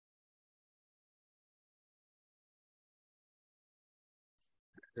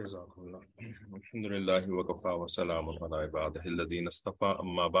جزاكم الله. الحمد لله وكفى وسلام على عباده الذين اصطفى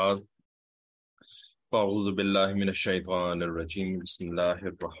أما بعد فأعوذ بالله من الشيطان الرجيم بسم الله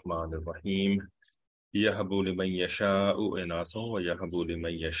الرحمن الرحيم يهب لمن يشاء إناثا ويهب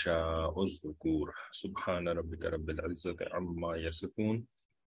لمن يشاء الذكور سبحان ربك رب العزة عما يصفون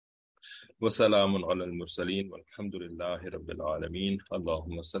وسلام على المرسلين والحمد لله رب العالمين.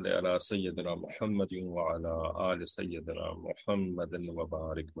 اللهم صل على سيدنا محمد وعلى آل سيدنا محمد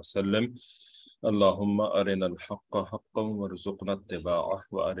وبارك وسلم. اللهم أرنا الحق حقا وارزقنا اتباعه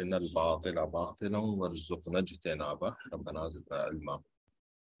وأرنا الباطل باطلا وارزقنا اجتنابه ربنا زدنا علما.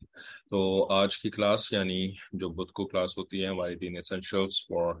 تو آج کی کلاس یعنی جو بدھ کو کلاس ہوتی ہے ہماری دین ایسنشلس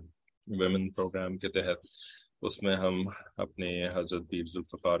فار ویمن پروگرام کے تحت، اس میں ہم اپنے حضرت پیر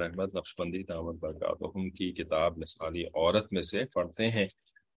ذوالفقار احمد نقشبندی دامت برکاتہم کی کتاب مثالی عورت میں سے پڑھتے ہیں،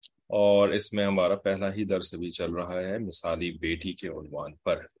 اور اس میں ہمارا پہلا ہی درس بھی چل رہا ہے مثالی بیٹی کے عنوان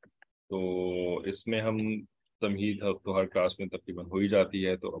پر۔ تو اس میں ہم تمہید تو ہر کلاس میں تقریباً ہو ہی جاتی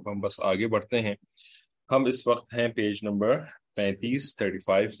ہے، تو اب ہم بس آگے بڑھتے ہیں۔ ہم اس وقت ہیں پیج نمبر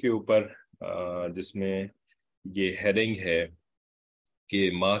 35 کے اوپر، جس میں یہ ہیڈنگ ہے کہ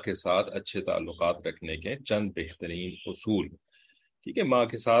ماں کے ساتھ اچھے تعلقات رکھنے کے چند بہترین اصول۔ ٹھیک ہے، ماں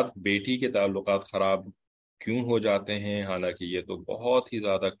کے ساتھ بیٹی کے تعلقات خراب کیوں ہو جاتے ہیں، حالانکہ یہ تو بہت ہی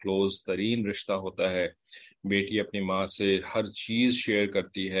زیادہ کلوز ترین رشتہ ہوتا ہے۔ بیٹی اپنی ماں سے ہر چیز شیئر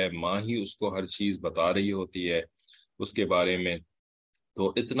کرتی ہے، ماں ہی اس کو ہر چیز بتا رہی ہوتی ہے اس کے بارے میں، تو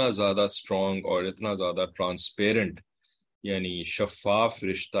اتنا زیادہ اسٹرانگ اور اتنا زیادہ ٹرانسپیرنٹ یعنی شفاف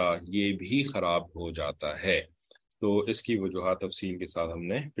رشتہ یہ بھی خراب ہو جاتا ہے۔ تو اس کی وجوہات تفصیل کے ساتھ ہم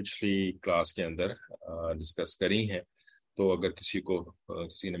نے پچھلی کلاس کے اندر ڈسکس کری ہیں، تو اگر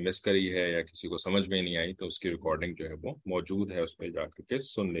کسی نے مس کری ہے یا کسی کو سمجھ میں نہیں آئی تو اس کی ریکارڈنگ جو ہے وہ موجود ہے، اس پہ جا کر کے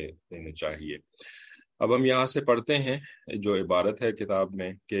سن لینے چاہیے۔ اب ہم یہاں سے پڑھتے ہیں جو عبارت ہے کتاب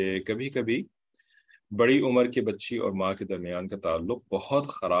میں کہ کبھی کبھی بڑی عمر کی بچی اور ماں کے درمیان کا تعلق بہت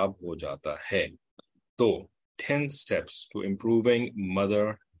خراب ہو جاتا ہے، تو 10 steps to improving mother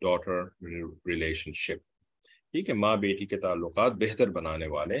daughter relationship۔ ٹھیک ہے، ماں بیٹی کے تعلقات بہتر بنانے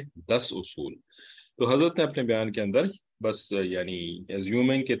والے 10 اصول۔ تو حضرت نے اپنے بیان کے اندر بس یعنی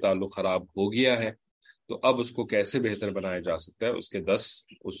ایزیومنگ کے تعلق خراب ہو گیا ہے، تو اب اس کو کیسے بہتر بنایا جا سکتا ہے، اس کے 10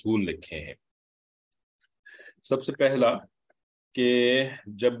 اصول لکھے ہیں۔ سب سے پہلا کہ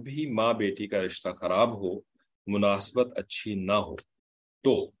جب بھی ماں بیٹی کا رشتہ خراب ہو، مناسبت اچھی نہ ہو،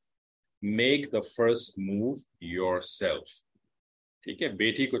 تو make the first move your self. ٹھیک ہے،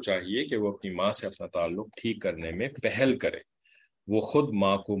 بیٹی کو چاہیے کہ وہ اپنی ماں سے اپنا تعلق ٹھیک کرنے میں پہل کرے، وہ خود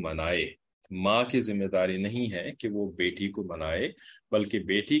ماں کو منائے۔ ماں کی ذمہ داری نہیں ہے کہ وہ بیٹی کو منائے، بلکہ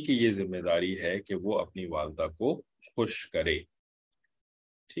بیٹی کی یہ ذمہ داری ہے کہ وہ اپنی والدہ کو خوش کرے۔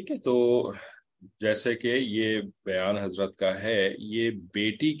 ٹھیک ہے، تو جیسے کہ یہ بیان حضرت کا ہے، یہ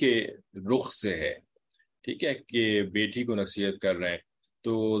بیٹی کے رخ سے ہے۔ ٹھیک ہے، کہ بیٹی کو نصیحت کر رہے ہیں،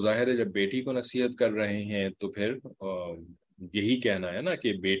 تو ظاہر ہے جب بیٹی کو نصیحت کر رہے ہیں تو پھر یہی کہنا ہے نا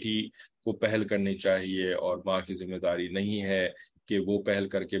کہ بیٹی کو پہل کرنی چاہیے، اور ماں کی ذمہ داری نہیں ہے کہ وہ پہل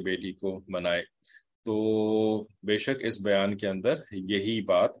کر کے بیٹی کو منائے۔ تو بے شک اس بیان کے اندر یہی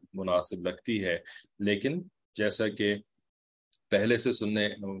بات مناسب لگتی ہے، لیکن جیسا کہ پہلے سے سننے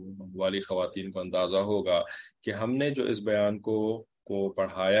والی خواتین کو اندازہ ہوگا کہ ہم نے جو اس بیان کو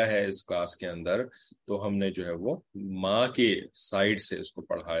پڑھایا ہے اس کلاس کے اندر، تو ہم نے جو ہے وہ ماں کے سائڈ سے اس کو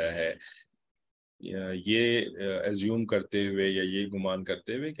پڑھایا ہے، یہ ایزیوم کرتے ہوئے یا یہ گمان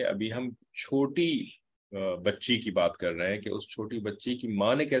کرتے ہوئے کہ ابھی ہم چھوٹی بچی کی بات کر رہے ہیں کہ اس چھوٹی بچی کی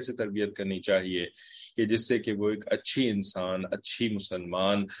ماں نے کیسے تربیت کرنی چاہیے کہ جس سے کہ وہ ایک اچھی انسان، اچھی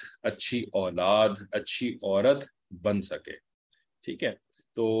مسلمان، اچھی اولاد، اچھی عورت بن سکے۔ ٹھیک ہے،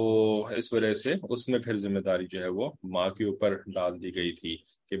 تو اس وجہ سے اس میں پھر ذمہ داری جو ہے وہ ماں کے اوپر ڈال دی گئی تھی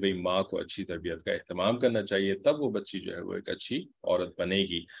کہ بھئی ماں کو اچھی تربیت کا اہتمام کرنا چاہیے، تب وہ بچی جو ہے وہ ایک اچھی عورت بنے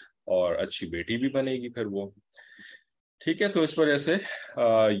گی اور اچھی بیٹی بھی بنے گی پھر وہ۔ ٹھیک ہے، تو اس وجہ سے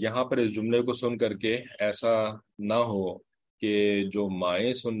یہاں پر اس جملے کو سن کر کے ایسا نہ ہو کہ جو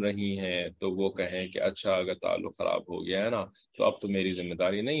مائیں سن رہی ہیں تو وہ کہیں کہ اچھا اگر تعلق خراب ہو گیا ہے نا تو اب تو میری ذمہ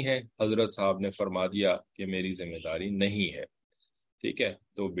داری نہیں ہے، حضرت صاحب نے فرما دیا کہ میری ذمہ داری نہیں ہے۔ ٹھیک ہے،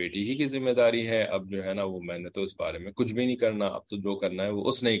 تو بیٹی ہی کی ذمہ داری ہے، اب جو ہے نا وہ میں نے تو اس بارے میں کچھ بھی نہیں کرنا، اب تو جو کرنا ہے وہ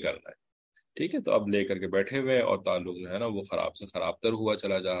اس نے ہی کرنا ہے۔ ٹھیک ہے، تو اب لے کر کے بیٹھے ہوئے اور تعلق جو ہے نا وہ خراب سے خراب تر ہوا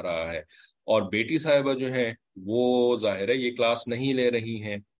چلا جا رہا ہے، اور بیٹی صاحبہ جو ہیں وہ ظاہر ہے یہ کلاس نہیں لے رہی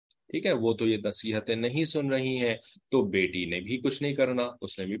ہیں۔ ٹھیک ہے، وہ تو یہ نصیحتیں نہیں سن رہی ہیں، تو بیٹی نے بھی کچھ نہیں کرنا،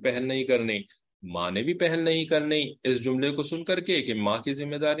 اس نے بھی پہل نہیں کرنی، ماں نے بھی پہل نہیں کرنی اس جملے کو سن کر کے کہ ماں کی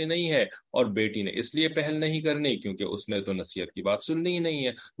ذمہ داری نہیں ہے، اور بیٹی نے اس لیے پہل نہیں کرنی کیونکہ اس نے تو نصیحت کی بات سننی ہی نہیں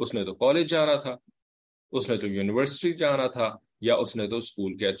ہے، اس نے تو کالج جانا تھا، اس نے تو یونیورسٹی جانا تھا، یا اس نے تو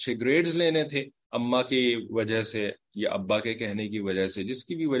اسکول کے اچھے گریڈز لینے تھے اماں کی وجہ سے یا ابا کے کہنے کی وجہ سے، جس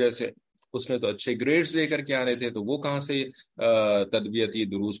کی بھی وجہ سے اس نے تو اچھے گریڈز لے کر کے آنے تھے، تو وہ کہاں سے تربیتی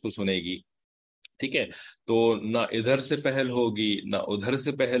دروس کو سنے گی؟ ٹھیک ہے، تو نہ ادھر سے پہل ہوگی نہ ادھر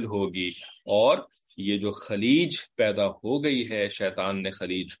سے پہل ہوگی، اور یہ جو خلیج پیدا ہو گئی ہے، شیطان نے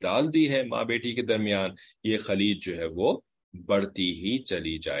خلیج ڈال دی ہے ماں بیٹی کے درمیان، یہ خلیج جو ہے وہ بڑھتی ہی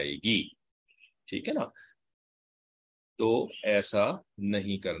چلی جائے گی۔ ٹھیک ہے نا، تو ایسا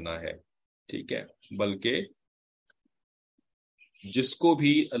نہیں کرنا ہے، ٹھیک ہے، بلکہ جس کو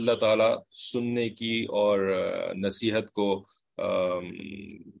بھی اللہ تعالی سننے کی اور نصیحت کو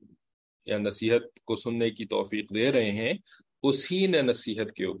یا نصیحت کو سننے کی توفیق دے رہے ہیں، اسی نے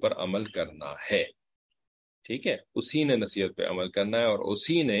نصیحت کے اوپر عمل کرنا ہے، ٹھیک ہے، اسی نے نصیحت پہ عمل کرنا ہے اور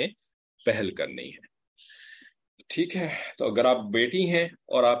اسی نے پہل کرنی ہے۔ ٹھیک ہے، تو اگر آپ بیٹی ہیں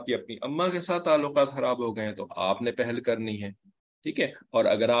اور آپ کی اپنی اماں کے ساتھ تعلقات خراب ہو گئے ہیں تو آپ نے پہل کرنی ہے، ٹھیک ہے، اور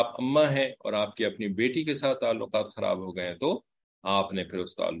اگر آپ اماں ہیں اور آپ کی اپنی بیٹی کے ساتھ تعلقات خراب ہو گئے ہیں تو آپ نے پھر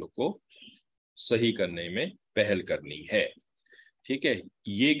اس تعلق کو صحیح کرنے میں پہل کرنی ہے، ٹھیک ہے،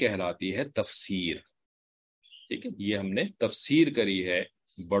 یہ کہلاتی ہے تفسیر۔ ٹھیک ہے، یہ ہم نے تفسیر کری ہے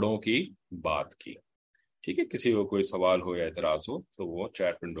بڑوں کی بات کی۔ ٹھیک ہے، کسی کو کوئی سوال ہو یا اعتراض ہو تو وہ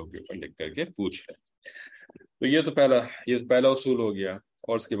چیٹ ونڈو کے اوپر لکھ کر کے پوچھ لیں۔ تو یہ تو پہلا اصول ہو گیا،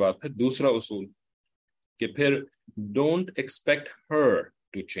 اور اس کے بعد پھر دوسرا اصول کہ پھر don't expect her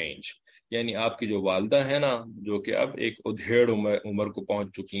to change, یعنی آپ کی جو والدہ ہے نا، جو کہ اب ایک ادھیڑ عمر کو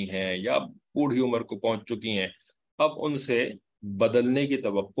پہنچ چکی ہیں یا بوڑھی عمر کو پہنچ چکی ہیں، اب ان سے بدلنے کی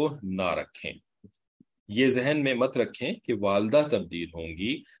توقع نہ رکھیں۔ یہ ذہن میں مت رکھیں کہ والدہ تبدیل ہوں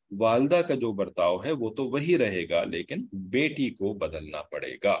گی، والدہ کا جو برتاؤ ہے وہ تو وہی رہے گا، لیکن بیٹی کو بدلنا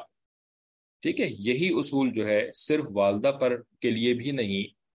پڑے گا۔ ٹھیک ہے، یہی اصول جو ہے صرف والدہ پر کے لیے بھی نہیں،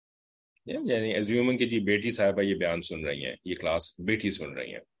 یعنی ایزیومنگ کہ جی بیٹی صاحبہ یہ بیان سن رہی ہیں، یہ کلاس بیٹی سن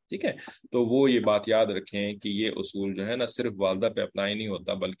رہی ہیں، ٹھیک ہے، تو وہ یہ بات یاد رکھیں کہ یہ اصول جو ہے نا صرف والدہ پہ اپلائی نہیں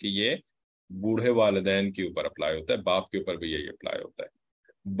ہوتا، بلکہ یہ بوڑھے والدین کے اوپر اپلائی ہوتا ہے، باپ کے اوپر بھی یہی اپلائی ہوتا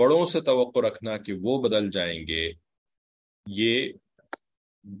ہے۔ بڑوں سے توقع رکھنا کہ وہ بدل جائیں گے، یہ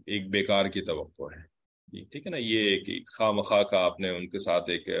ایک بیکار کی توقع ہے، ٹھیک ہے نا، یہ کہ خواہ مخواہ کا آپ نے ان کے ساتھ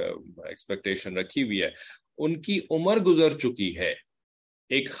ایک ایکسپیکٹیشن رکھی ہوئی ہے، ان کی عمر گزر چکی ہے،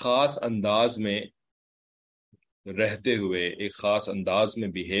 ایک خاص انداز میں رہتے ہوئے، ایک خاص انداز میں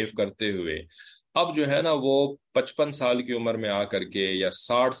بیہیو کرتے ہوئے، اب جو ہے نا وہ 55 سال کی عمر میں آ کر کے یا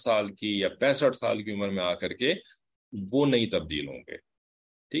 60 سال کی یا 65 سال کی عمر میں آ کر کے وہ نہیں تبدیل ہوں گے،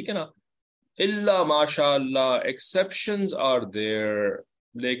 ٹھیک ہے نا، اللہ ماشاء اللہ ایکسیپشنز آر دیر،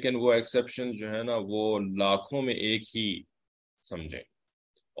 لیکن وہ ایکسیپشنز جو ہے نا وہ لاکھوں میں ایک ہی سمجھیں،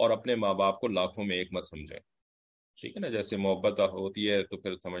 اور اپنے ماں باپ کو لاکھوں میں ایک مت سمجھیں، ٹھیک ہے نا، جیسے محبت ہوتی ہے تو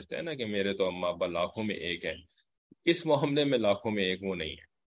پھر سمجھتے ہیں نا کہ میرے تو اماں ابا لاکھوں میں ایک ہیں، اس معاملے میں لاکھوں میں ایک وہ نہیں ہے،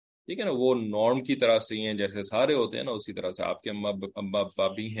 ٹھیک ہے نا، وہ نارم کی طرح سے ہی ہیں، جیسے سارے ہوتے ہیں نا اسی طرح سے آپ کے اماں ابا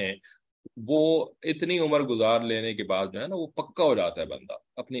بھی ہیں، وہ اتنی عمر گزار لینے کے بعد جو ہے نا وہ پکا ہو جاتا ہے بندہ،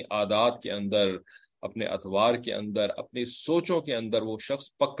 اپنی عادات کے اندر، اپنے اطوار کے اندر، اپنی سوچوں کے اندر وہ شخص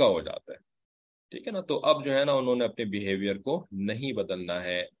پکا ہو جاتا ہے، ٹھیک ہے نا، تو اب جو ہے نا انہوں نے اپنے بیہیویئر کو نہیں بدلنا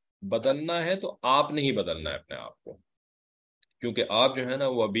ہے، بدلنا ہے تو آپ نہیں بدلنا ہے اپنے آپ کو، کیونکہ آپ جو ہے نا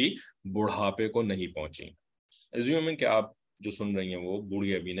وہ ابھی بڑھاپے کو نہیں پہنچی۔ ایزیومنگ کہ آپ جو سن رہی ہیں وہ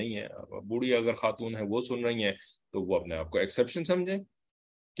بوڑھی ابھی نہیں ہے، بوڑھی اگر خاتون ہے وہ سن رہی ہیں تو وہ اپنے آپ کو ایکسیپشن سمجھیں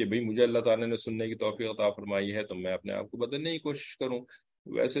کہ بھئی مجھے اللہ تعالیٰ نے سننے کی توفیق عطا فرمائی ہے تو میں اپنے آپ کو بدلنے کی کوشش کروں۔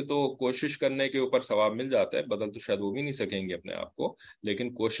 ویسے تو کوشش کرنے کے اوپر ثواب مل جاتا ہے، بدل تو شاید وہ بھی نہیں سکیں گے اپنے آپ کو،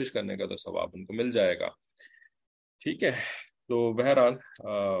 لیکن کوشش کرنے کا تو ثواب ان کو مل جائے گا، ٹھیک ہے، تو بہرحال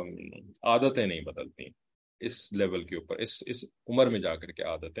عادتیں نہیں بدلتی اس لیول کے اوپر، اس عمر میں جا کر کے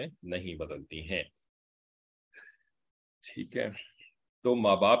عادتیں نہیں بدلتی ہیں، ٹھیک ہے، تو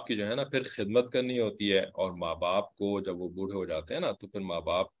ماں باپ کی جو ہے نا پھر خدمت کرنی ہوتی ہے، اور ماں باپ کو جب وہ بوڑھے ہو جاتے ہیں نا تو پھر ماں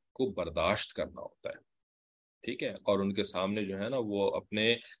باپ کو برداشت کرنا ہوتا ہے، ٹھیک ہے، اور ان کے سامنے جو ہے نا وہ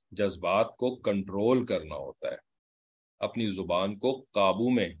اپنے جذبات کو کنٹرول کرنا ہوتا ہے، اپنی زبان کو قابو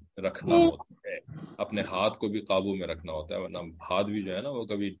میں رکھنا ہوتا ہے، اپنے ہاتھ کو بھی قابو میں رکھنا ہوتا ہے، ورنہ ہاتھ بھی جو ہے نا وہ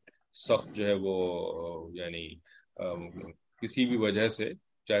کبھی سخت جو ہے وہ یعنی کسی بھی وجہ سے،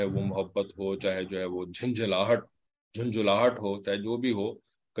 چاہے وہ محبت ہو، چاہے جو ہے وہ جھنجھلاہٹ ہو، چاہے جو بھی ہو،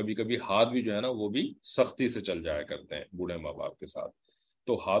 کبھی کبھی ہاتھ بھی جو ہے نا وہ بھی سختی سے چل جایا کرتے ہیں بوڑھے ماں باپ کے ساتھ،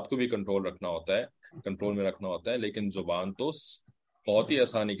 تو ہاتھ کو بھی کنٹرول رکھنا ہوتا ہے، کنٹرول میں رکھنا ہوتا ہے، لیکن زبان تو بہت ہی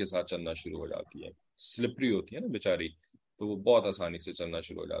آسانی کے ساتھ چلنا شروع ہو جاتی ہے، سلپری ہوتی ہے نا بیچاری، تو وہ بہت آسانی سے چلنا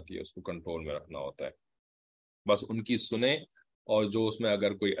شروع ہو جاتی ہے، اس کو کنٹرول میں رکھنا ہوتا ہے، بس ان کی سنیں، اور جو اس میں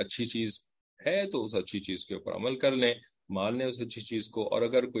اگر کوئی اچھی چیز ہے تو اس اچھی چیز کے اوپر عمل کر لیں، مان لیں اس اچھی چیز کو، اور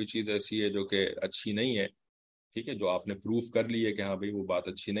اگر کوئی چیز ایسی ہے جو کہ اچھی نہیں ہے ٹھیک ہے، جو آپ نے پروف کر لی ہے کہ ہاں بھائی وہ بات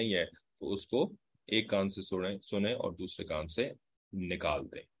اچھی نہیں ہے، تو اس کو ایک کان سے سنیں اور دوسرے کان سے نکال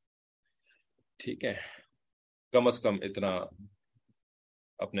دیں. ٹھیک ہے، کم از کم اتنا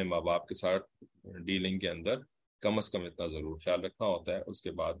اپنے ماں باپ کے ساتھ ڈیلنگ کے اندر کم از کم اتنا ضرور خیال رکھنا ہوتا ہے. اس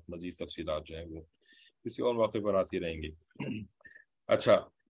کے بعد مزید تفصیلات جو ہیں وہ کسی اور موقع پر آتی رہیں گی. اچھا،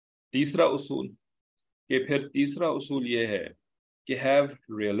 تیسرا اصول، کہ پھر تیسرا اصول یہ ہے کہ have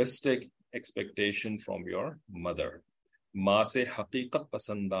realistic expectation from your mother. ماں سے حقیقت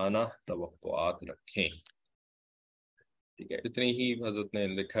پسندانہ توقعات رکھیں. ٹھیک ہے، اتنی ہی حضرت نے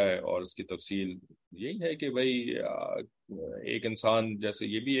لکھا ہے، اور اس کی تفصیل یہی ہے کہ بھائی ایک انسان جیسے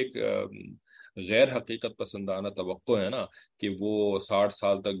یہ بھی ایک غیر حقیقت پسندانہ توقع ہے نا، کہ وہ 60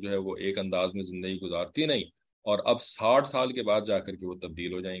 سال تک جو ہے وہ ایک انداز میں زندگی گزارتی نہیں، اور اب 60 سال کے بعد جا کر کے وہ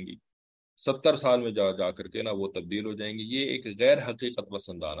تبدیل ہو جائیں گی، 70 سال میں جا کر کے نا وہ تبدیل ہو جائیں گی. یہ ایک غیر حقیقت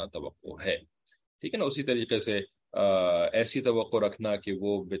پسندانہ توقع ہے. ٹھیک ہے نا. اسی طریقے سے ایسی توقع رکھنا کہ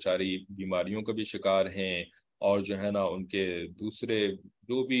وہ بیچاری بیماریوں کا بھی شکار ہیں، اور جو ہے نا ان کے دوسرے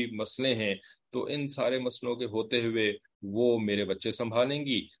جو بھی مسئلے ہیں، تو ان سارے مسئلوں کے ہوتے ہوئے وہ میرے بچے سنبھالیں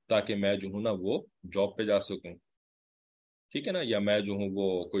گی تاکہ میں جو ہوں نا وہ جاب پہ جا سکوں. ٹھیک ہے نا. یا میں جو ہوں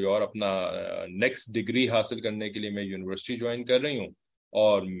وہ کوئی اور اپنا نیکسٹ ڈگری حاصل کرنے کے لیے میں یونیورسٹی جوائن کر رہی ہوں،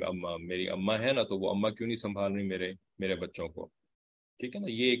 اور میری اماں ہے نا، تو وہ اماں کیوں نہیں سنبھال رہی میرے بچوں کو. ٹھیک ہے نا.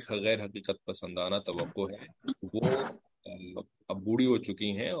 یہ ایک غیر حقیقت پسندانہ توقع ہے. وہ اب بوڑھی ہو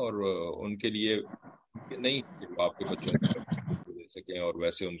چکی ہیں، اور ان کے لیے نہیں کہ وہ آپ کے بچوں کو دے سکیں اور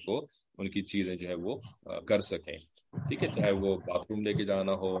ویسے ان کو ان کی چیزیں جو ہے وہ کر سکیں. ٹھیک ہے، چاہے وہ باتھ روم لے کے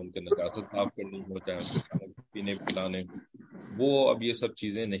جانا ہو، ان کے نجاست صاف کرنی ہو، چاہے ان کو کھانے پینے پلانے ہو، وہ اب یہ سب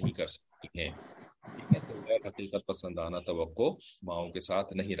چیزیں نہیں کر سکتی ہیں. ٹھیک ہے، تو غیر حقیقت پسندانہ توقع ماؤں کے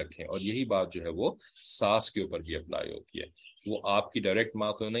ساتھ نہیں رکھیں. اور یہی بات جو ہے وہ ساس کے اوپر بھی اپلائی ہوتی ہے. وہ آپ کی ڈائریکٹ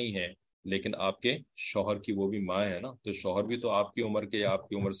ماں تو نہیں ہے، لیکن آپ کے شوہر کی وہ بھی ماں ہے نا. تو شوہر بھی تو آپ کی عمر کے یا آپ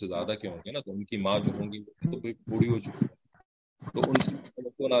کی عمر سے زیادہ کے ہوں گے نا، تو ان کی ماں جو ہوں گی وہ تو کوئی بوڑھی ہو چکی ہے. تو ان سے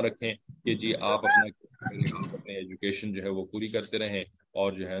توقع نہ رکھیں کہ جی آپ اپنا اپنے ایجوکیشن جو ہے وہ پوری کرتے رہیں،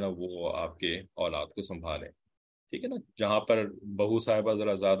 اور جو ہے نا وہ آپ کے اولاد کو سنبھالیں. ٹھیک ہے نا. جہاں پر بہو صاحبہ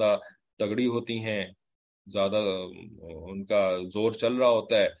ذرا زیادہ تگڑی ہوتی ہیں، زیادہ ان کا زور چل رہا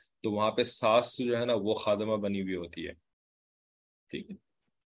ہوتا ہے، تو وہاں پہ ساس جو ہے نا وہ خادمہ بنی ہوئی ہوتی ہے. ٹھیک ہے.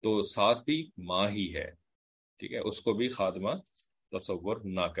 تو ساس بھی ماں ہی ہے. ٹھیک ہے، اس کو بھی خادمہ تصور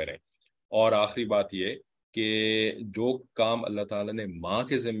نہ کریں. اور آخری بات یہ کہ جو کام اللہ تعالیٰ نے ماں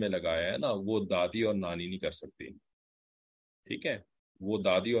کے ذمے لگایا ہے نا، وہ دادی اور نانی نہیں کر سکتی. ٹھیک ہے. وہ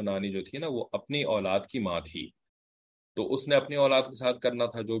دادی اور نانی جو تھی نا، وہ اپنی اولاد کی ماں تھی، تو اس نے اپنی اولاد کے ساتھ کرنا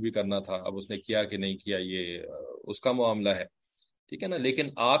تھا جو بھی کرنا تھا. اب اس نے کیا کہ نہیں کیا، یہ اس کا معاملہ ہے. ٹھیک ہے نا. لیکن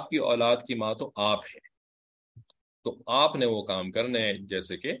آپ کی اولاد کی ماں تو آپ ہے، تو آپ نے وہ کام کرنے ہیں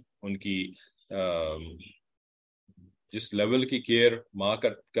جیسے کہ ان کی جس لیول کی کیئر ماں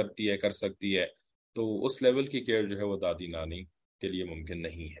کرتی ہے، کر سکتی ہے، تو اس لیول کی کیئر جو ہے وہ دادی نانی کے لیے ممکن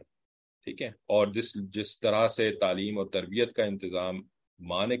نہیں ہے. ٹھیک ہے. اور جس طرح سے تعلیم اور تربیت کا انتظام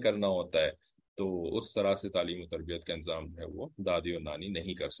ماں نے کرنا ہوتا ہے، تو اس طرح سے تعلیم و تربیت کا انتظام جو ہے وہ دادی اور نانی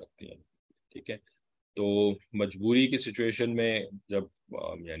نہیں کر سکتی ہیں. ٹھیک ہے. تو مجبوری کی سچویشن میں جب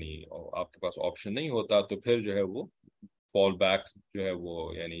یعنی آپ کے پاس آپشن نہیں ہوتا، تو پھر جو ہے وہ فال بیک جو ہے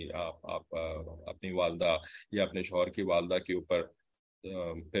وہ یعنی آپ اپنی والدہ یا اپنے شوہر کی والدہ کے اوپر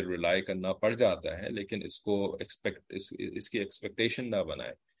پھر ریلائی کرنا پڑ جاتا ہے. لیکن اس کو اس کی ایکسپیکٹیشن نہ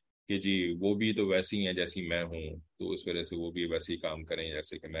بنائے کہ جی وہ بھی تو ویسی ہیں جیسی میں ہوں، تو اس وجہ سے وہ بھی ویسے ہی کام کریں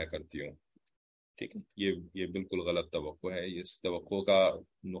جیسے کہ میں کرتی ہوں. ٹھیک ہے. یہ بالکل غلط توقع ہے. اس توقع کا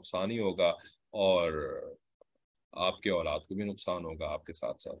نقصان ہی ہوگا، اور آپ کے اولاد کو بھی نقصان ہوگا آپ کے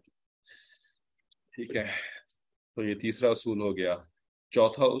ساتھ ساتھ. ٹھیک ہے. تو یہ تیسرا اصول ہو گیا.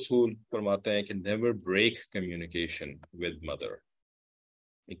 چوتھا اصول فرماتے ہیں کہ never break communication with mother.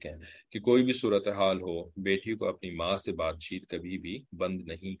 ٹھیک ہے، کہ کوئی بھی صورتحال ہو، بیٹی کو اپنی ماں سے بات چیت کبھی بھی بند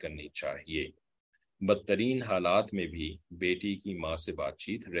نہیں کرنی چاہیے. بدترین حالات میں بھی بیٹی کی ماں سے بات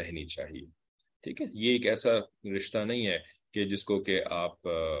چیت رہنی چاہیے. ٹھیک ہے. یہ ایک ایسا رشتہ نہیں ہے کہ جس کو کہ آپ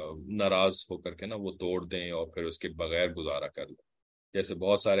ناراض ہو کر کے نا وہ توڑ دیں اور پھر اس کے بغیر گزارا کر لیں. جیسے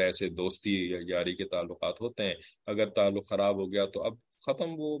بہت سارے ایسے دوستی یا یاری کے تعلقات ہوتے ہیں، اگر تعلق خراب ہو گیا تو اب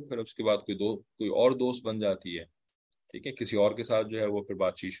ختم. وہ پھر اس کے بعد کوئی اور دوست بن جاتی ہے. ٹھیک ہے. کسی اور کے ساتھ جو ہے وہ پھر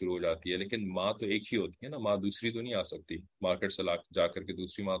بات چیت شروع ہو جاتی ہے. لیکن ماں تو ایک ہی ہوتی ہے نا، ماں دوسری تو نہیں آ سکتی. مارکیٹ سے جا کر کے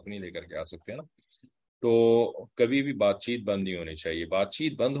دوسری ماں کو نہیں لے کر کے آ سکتے نا. تو کبھی بھی بات چیت بند نہیں ہونی چاہیے. بات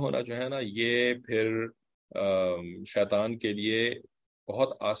چیت بند ہونا جو ہے نا، یہ پھر شیطان کے لیے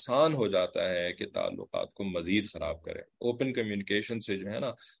بہت آسان ہو جاتا ہے کہ تعلقات کو مزید خراب کرے. اوپن کمیونیکیشن سے جو ہے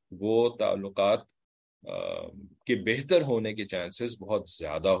نا وہ تعلقات کے بہتر ہونے کے چانسز بہت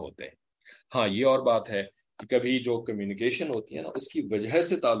زیادہ ہوتے ہیں. ہاں، یہ اور بات ہے کہ کبھی جو کمیونیکیشن ہوتی ہے نا اس کی وجہ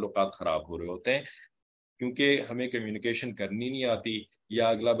سے تعلقات خراب ہو رہے ہوتے ہیں، کیونکہ ہمیں کمیونیکیشن کرنی نہیں آتی، یا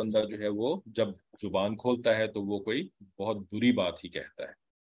اگلا بندہ جو ہے وہ جب زبان کھولتا ہے تو وہ کوئی بہت بری بات ہی کہتا ہے،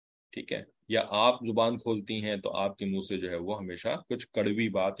 ٹھیک ہے، یا آپ زبان کھولتی ہیں تو آپ کے منہ سے جو ہے وہ ہمیشہ کچھ کڑوی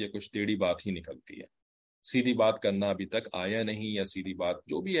بات یا کچھ ٹیڑھی بات ہی نکلتی ہے، سیدھی بات کرنا ابھی تک آیا نہیں، یا سیدھی بات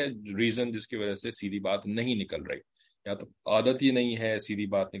جو بھی ہے ریزن جس کی وجہ سے سیدھی بات نہیں نکل رہی، یا تو عادت ہی نہیں ہے سیدھی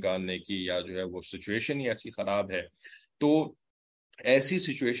بات نکالنے کی، یا جو ہے وہ سچویشن ہی ایسی خراب ہے، تو ایسی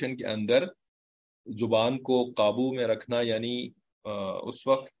سچویشن کے اندر زبان کو قابو میں رکھنا، یعنی اس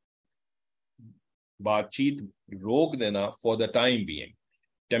وقت بات چیت روک دینا for the time being,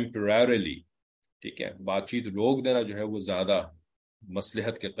 temporarily, ٹھیک ہے، بات چیت روک دینا جو ہے وہ زیادہ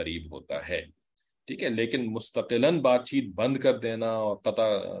مصلحت کے قریب ہوتا ہے، ٹھیک ہے، لیکن مستقلاً بات چیت بند کر دینا اور قطع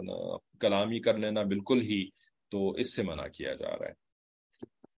کلامی کر لینا بالکل ہی، تو اس سے منع کیا جا رہا ہے،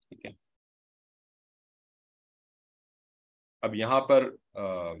 ٹھیک ہے۔ اب یہاں پر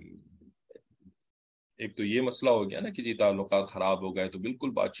ایک تو یہ مسئلہ ہو گیا نا کہ جی تعلقات خراب ہو گئے تو بالکل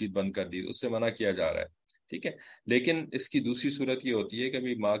بات چیت بند کر دی، اس سے منع کیا جا رہا ہے، ٹھیک ہے، لیکن اس کی دوسری صورت یہ ہوتی ہے کہ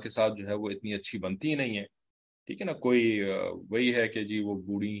ابھی ماں کے ساتھ جو ہے وہ اتنی اچھی بنتی ہی نہیں ہے، ٹھیک ہے نا، کوئی وہی ہے کہ جی وہ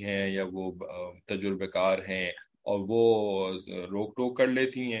بوڑھی ہیں یا وہ تجربے کار ہیں اور وہ روک ٹوک کر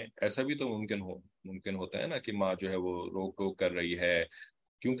لیتی ہیں، ایسا بھی تو ممکن ہوتا ہے نا کہ ماں جو ہے وہ روک ٹوک کر رہی ہے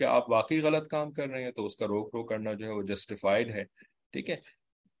کیونکہ آپ واقعی غلط کام کر رہے ہیں، تو اس کا روک ٹوک کرنا جو ہے وہ جسٹیفائڈ ہے، ٹھیک ہے،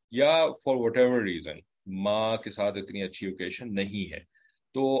 یا فار وٹ ایور ریزن ماں کے ساتھ اتنی اچھی اوکیشن نہیں ہے،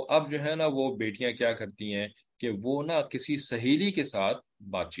 تو اب جو ہے نا وہ بیٹیاں کیا کرتی ہیں کہ وہ نا کسی سہیلی کے ساتھ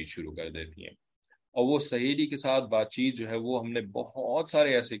بات چیت شروع کر دیتی ہیں، اور وہ سہیلی کے ساتھ بات چیت جو ہے وہ ہم نے بہت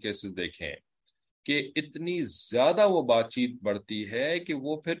سارے ایسے کیسز دیکھے ہیں کہ اتنی زیادہ وہ بات چیت بڑھتی ہے کہ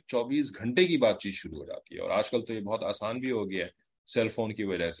وہ پھر 24 گھنٹے کی بات چیت شروع ہو جاتی ہے، اور آج کل تو یہ بہت آسان بھی ہو گیا ہے سیل فون کی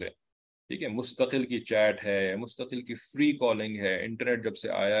وجہ سے، ٹھیک ہے، مستقل کی چیٹ ہے، مستقل کی فری کالنگ ہے، انٹرنیٹ جب سے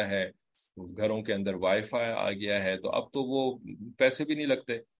آیا ہے گھروں کے اندر وائی فائی آ گیا ہے، تو اب تو وہ پیسے بھی نہیں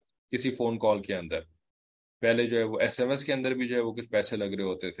لگتے کسی فون کال کے اندر، پہلے جو ہے وہ ایس ایم ایس کے اندر بھی جو ہے وہ کچھ پیسے لگ رہے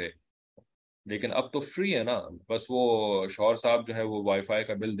ہوتے تھے، لیکن اب تو فری ہے نا، بس وہ شوہر صاحب جو ہے وہ وائی فائی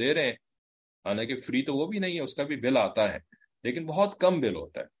کا بل دے رہے ہیں، حالانکہ فری تو وہ بھی نہیں ہے، اس کا بھی بل آتا ہے لیکن بہت کم بل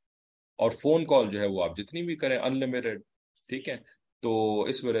ہوتا ہے، اور فون کال جو ہے وہ آپ جتنی بھی کریں ان لمیٹڈ، ٹھیک ہے، تو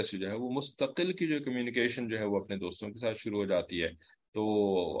اس وجہ سے جو ہے وہ مستقل کی جو کمیونیکیشن جو ہے وہ اپنے دوستوں کے ساتھ شروع ہو جاتی ہے، تو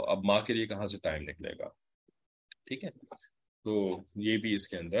اب ماں کے لیے کہاں سے ٹائم نکلے گا، ٹھیک ہے، تو یہ بھی اس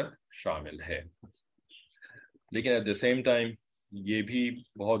کے اندر شامل ہے، لیکن ایٹ دا سیم ٹائم یہ بھی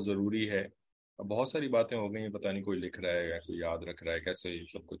بہت ضروری ہے، اب بہت ساری باتیں ہو گئی ہیں، پتہ نہیں کوئی لکھ رہا ہے یا کوئی یاد رکھ رہا ہے کیسے یہ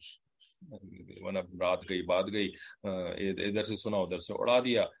سب کچھ، ورنہ رات گئی بات گئی، ادھر سے سنا ادھر سے اڑا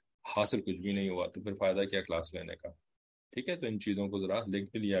دیا، حاصل کچھ بھی نہیں ہوا، تو پھر فائدہ کیا کلاس لینے کا، ٹھیک ہے، تو ان چیزوں کو ذرا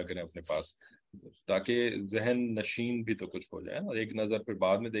لکھ بھی لیا کریں اپنے پاس تاکہ ذہن نشین بھی تو کچھ ہو جائے نا، ایک نظر پھر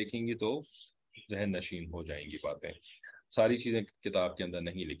بعد میں دیکھیں گی تو ذہن نشین ہو جائیں گی باتیں، ساری چیزیں کتاب کے اندر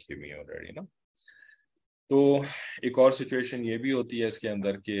نہیں لکھی ہوئی ہیں آلریڈی نا، تو ایک اور سچویشن یہ بھی ہوتی ہے اس کے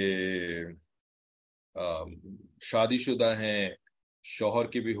اندر کہ شادی شدہ ہیں، شوہر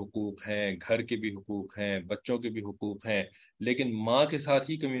کے بھی حقوق ہیں، گھر کے بھی حقوق ہیں، بچوں کے بھی حقوق ہیں، لیکن ماں کے ساتھ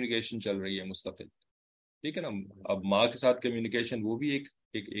ہی کمیونیکیشن چل رہی ہے مستقل، ٹھیک ہے نا، اب ماں کے ساتھ کمیونیکیشن وہ بھی ایک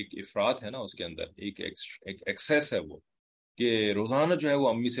افراد ہے نا، اس کے اندر ایک ایکسیس ہے وہ کہ روزانہ جو ہے وہ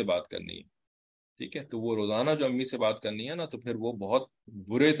امی سے بات کرنی ہے، ٹھیک ہے، تو وہ روزانہ جو امی سے بات کرنی ہے نا، تو پھر وہ بہت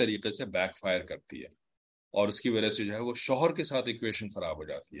برے طریقے سے بیک فائر کرتی ہے، اور اس کی وجہ سے جو ہے وہ شوہر کے ساتھ ایکویشن خراب ہو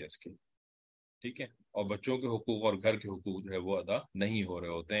جاتی ہے اس کی، ٹھیک ہے، اور بچوں کے حقوق اور گھر کے حقوق جو ہے وہ ادا نہیں ہو رہے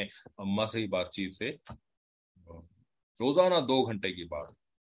ہوتے ہیں اماں سے ہی بات چیت سے، روزانہ 2 گھنٹے کی بات،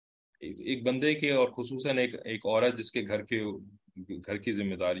 ایک بندے کے اور خصوصاً ایک عورت جس کے گھر کی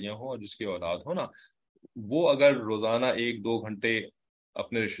ذمہ داریاں ہوں اور جس کی اولاد ہو نا، وہ اگر روزانہ 1-2 گھنٹے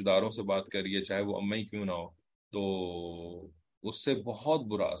اپنے رشتے داروں سے بات کریے چاہے وہ امی کیوں نہ ہو، تو اس سے بہت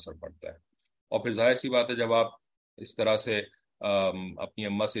برا اثر پڑتا ہے، اور پھر ظاہر سی بات ہے جب آپ اس طرح سے اپنی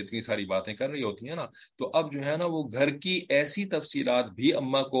اماں سے اتنی ساری باتیں کر رہی ہوتی ہیں نا، تو اب جو ہے نا وہ گھر کی ایسی تفصیلات بھی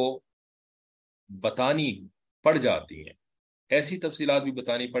اماں کو بتانی پڑ جاتی ہیں، ایسی تفصیلات بھی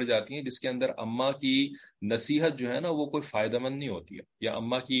بتانی پڑ جاتی ہیں جس کے اندر اماں کی نصیحت جو ہے نا وہ کوئی فائدہ مند نہیں ہوتی ہے، یا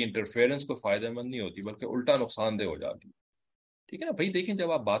اماں کی انٹرفیئرنس کوئی فائدہ مند نہیں ہوتی بلکہ الٹا نقصان دہ ہو جاتی ہے، ٹھیک ہے نا بھائی، دیکھیں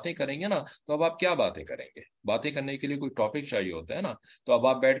جب آپ باتیں کریں گے نا تو اب آپ کیا باتیں کریں گے، باتیں کرنے کے لیے کوئی ٹاپک چاہیے ہوتا ہے نا، تو اب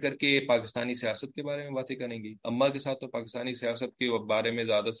آپ بیٹھ کر کے پاکستانی سیاست کے بارے میں باتیں کریں گی، اماں کے ساتھ تو پاکستانی سیاست کے بارے میں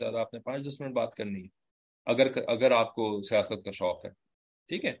زیادہ سے زیادہ آپ نے 5-10 منٹ بات کرنی ہے، اگر آپ کو سیاست کا شوق ہے،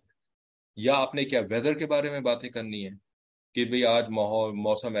 ٹھیک ہے، یا آپ نے کیا ویدر کے بارے میں باتیں کرنی ہے، کہ بھئی آج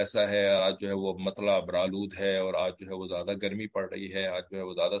موسم ایسا ہے، آج جو ہے وہ مطلع برآلود ہے، اور آج جو ہے وہ زیادہ گرمی پڑ رہی ہے، آج جو ہے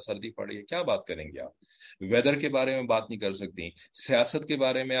وہ زیادہ سردی پڑ رہی ہے، کیا بات کریں گے آپ؟ ویدر کے بارے میں بات نہیں کر سکتی، سیاست کے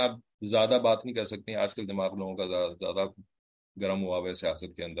بارے میں آپ زیادہ بات نہیں کر سکتی، آج کل دماغ لوگوں کا زیادہ گرم ہوا ہوا ہے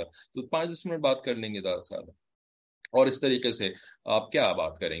سیاست کے اندر، تو 5-10 منٹ بات کر لیں گے زیادہ سے زیادہ۔ اور اس طریقے سے آپ کیا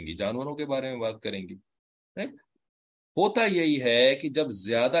بات کریں گی؟ جانوروں کے بارے میں بات کریں گی، right؟ ہوتا یہی ہے کہ جب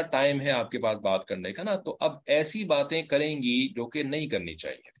زیادہ ٹائم ہے آپ کے پاس بات کرنے کا نا، تو اب ایسی باتیں کریں گی جو کہ نہیں کرنی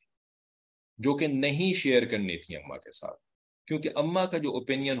چاہیے تھی، جو کہ نہیں شیئر کرنی تھی اماں کے ساتھ، کیونکہ اماں کا جو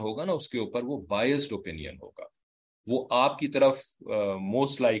اوپینین ہوگا نا اس کے اوپر، وہ بائسڈ اوپینین ہوگا، وہ آپ کی طرف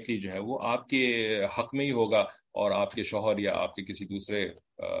موسٹ لائکلی جو ہے وہ آپ کے حق میں ہی ہوگا، اور آپ کے شوہر یا آپ کے کسی دوسرے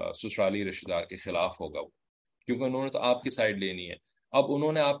سسرالی رشتے دار کے خلاف ہوگا وہ، کیونکہ انہوں نے تو آپ کی سائڈ لینی ہے۔ اب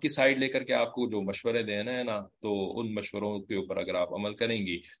انہوں نے آپ کی سائڈ لے کر کے آپ کو جو مشورے دینا ہے نا، تو ان مشوروں کے اوپر اگر آپ عمل کریں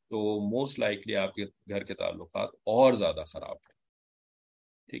گی تو موسٹ لائکلی آپ کے گھر کے تعلقات اور زیادہ خراب ہیں،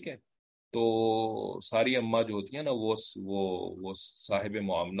 ٹھیک ہے؟ تو ساری اماں جو ہوتی ہیں نا، وہ صاحب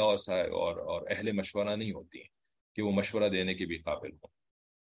معاملہ اور اہل مشورہ نہیں ہوتی ہیں کہ وہ مشورہ دینے کے بھی قابل ہوں،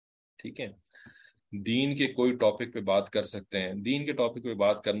 ٹھیک ہے؟ دین کے کوئی ٹاپک پہ بات کر سکتے ہیں، دین کے ٹاپک پہ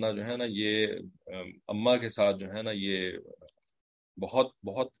بات کرنا جو ہے نا، یہ اماں کے ساتھ جو ہے نا، یہ بہت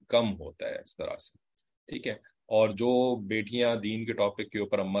بہت کم ہوتا ہے اس طرح سے، ٹھیک ہے؟ اور جو بیٹیاں دین کے ٹاپک کے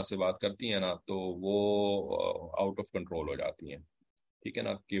اوپر اماں سے بات کرتی ہیں نا، تو وہ آؤٹ آف کنٹرول ہو جاتی ہیں، ٹھیک ہے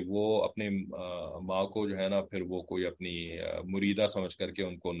نا؟ کہ وہ اپنے ماں کو جو ہے نا، پھر وہ کوئی اپنی مریدہ سمجھ کر کے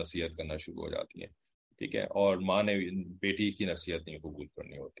ان کو نصیحت کرنا شروع ہو جاتی ہیں، ٹھیک ہے؟ اور ماں نے بیٹی کی نصیحت نہیں قبول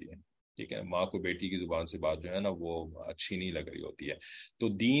کرنی ہوتی ہے، ٹھیک ہے؟ ماں کو بیٹی کی زبان سے بات جو ہے نا وہ اچھی نہیں لگ رہی ہوتی ہے۔ تو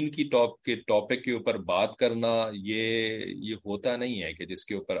دین کی ٹاپک کے اوپر بات کرنا، یہ ہوتا نہیں ہے کہ جس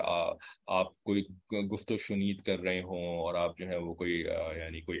کے اوپر آپ کوئی گفت و شنید کر رہے ہوں، اور آپ جو ہے وہ کوئی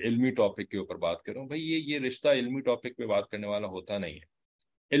یعنی کوئی علمی ٹاپک کے اوپر بات کر رہے ہوں، بھائی یہ رشتہ علمی ٹاپک پہ بات کرنے والا ہوتا نہیں ہے،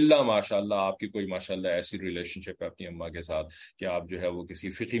 اللہ ماشاء اللہ آپ کی کوئی ماشاء اللہ ایسی ریلیشن شپ ہے اپنی اماں کے ساتھ کہ آپ جو ہے وہ کسی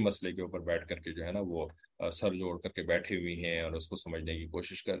فقہی مسئلے کے اوپر بیٹھ کر کے جو ہے نا وہ سر جوڑ کر کے بیٹھے ہوئی ہیں اور اس کو سمجھنے کی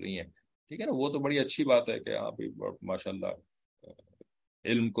کوشش کر رہی ہیں، ٹھیک ہے نا؟ وہ تو بڑی اچھی بات ہے کہ آپ ماشاء اللہ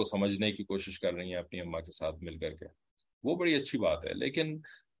علم کو سمجھنے کی کوشش کر رہی ہیں اپنی اماں کے ساتھ مل کر کے، وہ بڑی اچھی بات ہے، لیکن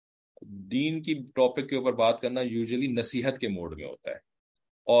دین کی ٹاپک کے اوپر بات کرنا یوزلی نصیحت کے موڈ میں ہوتا ہے،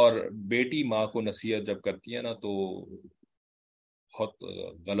 اور بیٹی ماں کو نصیحت جب کرتی ہے نا تو بہت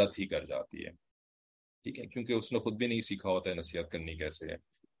غلط ہی کر جاتی ہے، ٹھیک ہے؟ کیونکہ اس نے خود بھی نہیں سیکھا ہوتا ہے نصیحت کرنی کیسے ہے،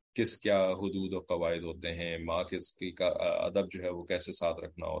 کس کیا حدود اور قواعد ہوتے ہیں، ماں کس کی کا ادب جو ہے وہ کیسے ساتھ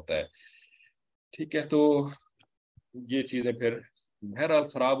رکھنا ہوتا ہے، ٹھیک ہے؟ تو یہ چیزیں پھر بہرحال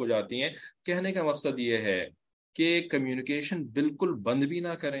خراب ہو جاتی ہیں۔ کہنے کا مقصد یہ ہے کہ کمیونیکیشن بالکل بند بھی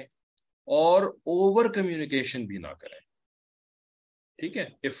نہ کریں، اور اوور کمیونیکیشن بھی نہ کریں، ٹھیک ہے؟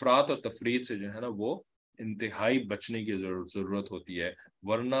 افراط اور تفرید سے جو ہے نا وہ انتہائی بچنے کی ضرورت ہوتی ہے،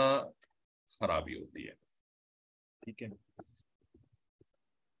 ورنہ خرابی ہوتی ہے، ٹھیک ہے؟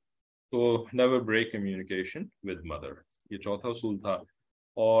 تو never break communication with mother, یہ چوتھا اصول تھا۔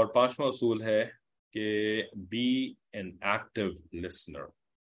 اور پانچواں اصول ہے کہ be an active listener,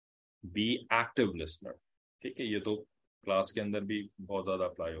 be active listener, ٹھیک ہے؟ یہ تو کلاس کے اندر بھی بہت زیادہ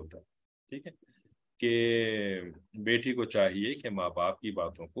اپلائی ہوتا ہے، ٹھیک ہے؟ کہ بیٹی کو چاہیے کہ ماں باپ کی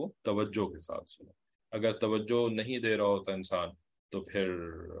باتوں کو توجہ کے ساتھ سنو، اگر توجہ نہیں دے رہا ہوتا انسان تو پھر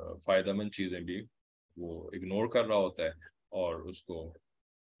فائدہ مند چیزیں بھی وہ اگنور کر رہا ہوتا ہے، اور اس کو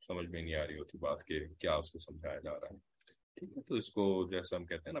سمجھ میں نہیں آ رہی ہوتی بات کہ کیا اس کو سمجھایا جا رہا ہے، ٹھیک ہے؟ تو اس کو جیسے ہم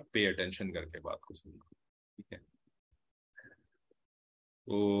کہتے ہیں نا، پے اٹینشن کر کے بات کو سننا، ٹھیک ہے؟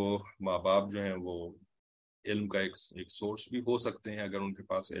 تو ماں باپ جو ہیں وہ علم کا ایک سورس بھی ہو سکتے ہیں، اگر ان کے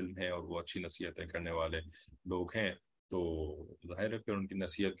پاس علم ہے اور وہ اچھی نصیحتیں کرنے والے لوگ ہیں، تو ظاہر ہے پھر ان کی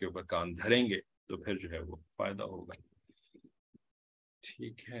نصیحت کے اوپر کان دھریں گے تو پھر جو ہے وہ فائدہ ہوگا،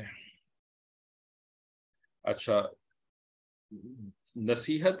 ٹھیک ہے؟ اچھا،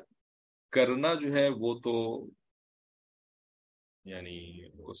 نصیحت کرنا جو ہے وہ تو یعنی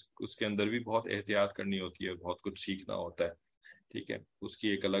اس کے اندر بھی بہت احتیاط کرنی ہوتی ہے، بہت کچھ سیکھنا ہوتا ہے، ٹھیک ہے؟ اس کی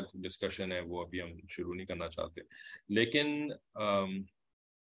ایک الگ ڈسکشن ہے، وہ ابھی ہم شروع نہیں کرنا چاہتے، لیکن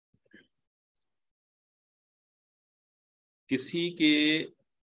کسی کے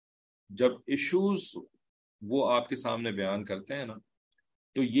جب ایشوز وہ آپ کے سامنے بیان کرتے ہیں نا،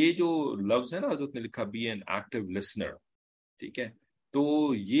 تو یہ جو لفظ ہے نا حضرت نے لکھا بی این ایکٹیو لسنر، ٹھیک ہے؟ تو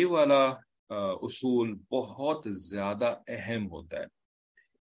یہ والا اصول بہت زیادہ اہم ہوتا ہے،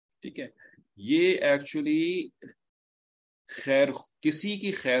 ٹھیک ہے؟ یہ ایکچولی خیر کسی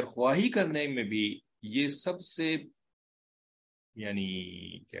کی خیر خواہی کرنے میں بھی یہ سب سے یعنی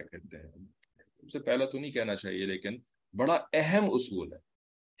کیا کہتے ہیں، سب سے پہلا تو نہیں کہنا چاہیے لیکن بڑا اہم اصول ہے،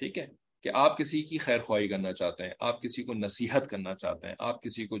 ٹھیک ہے؟ کہ آپ کسی کی خیر خواہی کرنا چاہتے ہیں، آپ کسی کو نصیحت کرنا چاہتے ہیں، آپ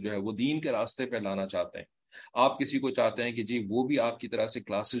کسی کو جو ہے وہ دین کے راستے پہ لانا چاہتے ہیں، آپ کسی کو چاہتے ہیں کہ جی وہ بھی آپ کی طرح سے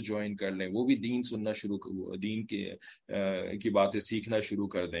کلاسز جوائن کر لیں، وہ بھی دین سننا شروع دین کی باتیں سیکھنا شروع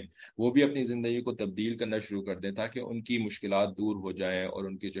کر دیں، وہ بھی اپنی زندگی کو تبدیل کرنا شروع کر دیں تاکہ ان کی مشکلات دور ہو جائیں اور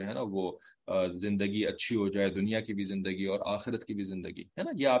ان کی جو ہے نا وہ زندگی اچھی ہو جائے، دنیا کی بھی زندگی اور آخرت کی بھی زندگی ہے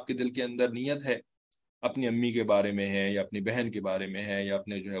نا. یہ آپ کے دل کے اندر نیت ہے، اپنی امی کے بارے میں ہے یا اپنی بہن کے بارے میں ہے یا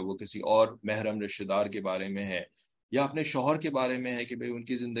اپنے جو ہے وہ کسی اور محرم رشتہ دار کے بارے میں ہے یا اپنے شوہر کے بارے میں ہے کہ بھئی ان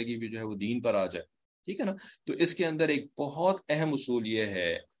کی زندگی بھی جو ہے وہ دین پر آ جائے، ٹھیک ہے نا. تو اس کے اندر ایک بہت اہم اصول یہ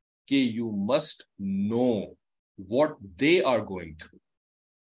ہے کہ you must know what they are going through,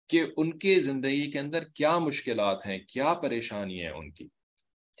 کہ ان کے زندگی کے اندر کیا مشکلات ہیں، کیا پریشانی ہے ان کی،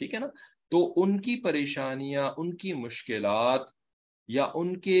 ٹھیک ہے نا. تو ان کی پریشانیاں، ان کی مشکلات یا ان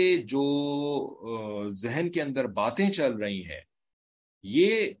کے جو ذہن کے اندر باتیں چل رہی ہیں،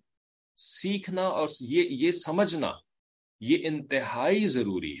 یہ سیکھنا اور یہ سمجھنا یہ انتہائی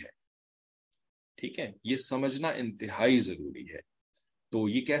ضروری ہے، ٹھیک ہے. یہ سمجھنا انتہائی ضروری ہے. تو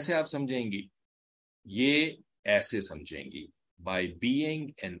یہ کیسے آپ سمجھیں گی؟ یہ ایسے سمجھیں گی by being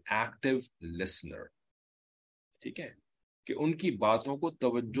an active listener, ٹھیک ہے، کہ ان کی باتوں کو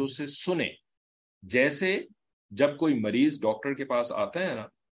توجہ سے سنیں. جیسے جب کوئی مریض ڈاکٹر کے پاس آتا ہے نا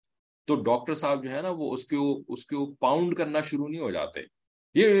تو ڈاکٹر صاحب جو ہے نا وہ اس کو پاؤنڈ کرنا شروع نہیں ہو جاتے،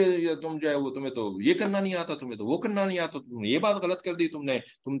 یہ تم جو ہے وہ تمہیں تو یہ کرنا نہیں آتا، تمہیں تو وہ کرنا نہیں آتا، تم نے یہ بات غلط کر دی،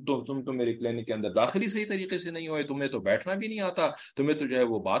 تم تو میری کلینک کے اندر داخل ہی صحیح طریقے سے نہیں ہوئے، تمہیں تو بیٹھنا بھی نہیں آتا، تمہیں تو جو ہے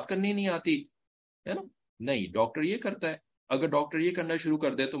وہ بات کرنی نہیں آتی ہے نا. نہیں، ڈاکٹر یہ کرتا ہے. اگر ڈاکٹر یہ کرنا شروع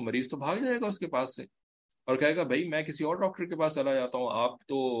کر دے تو مریض تو بھاگ جائے گا اس کے پاس سے اور کہے گا بھائی میں کسی اور ڈاکٹر کے پاس چلا جاتا ہوں، آپ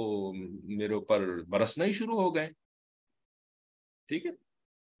تو میرے اوپر برسنا ہی شروع ہو گئے، ٹھیک ہے.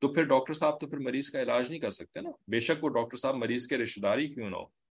 تو پھر ڈاکٹر صاحب تو پھر مریض کا علاج نہیں کر سکتے نا، بے شک وہ ڈاکٹر صاحب مریض کے رشتہ دار ہی کیوں نہ ہو،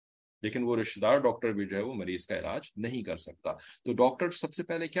 لیکن وہ رشتہ دار ڈاکٹر بھی جو ہے وہ مریض کا علاج نہیں کر سکتا. تو ڈاکٹر سب سے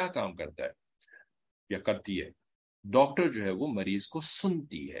پہلے کیا کام کرتا ہے یا کرتی ہے؟ ڈاکٹر جو ہے وہ مریض کو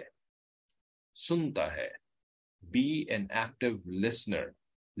سنتا ہے. Be an active listener,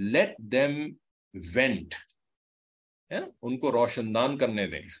 let them vent, ہے نا، ان کو روشندان کرنے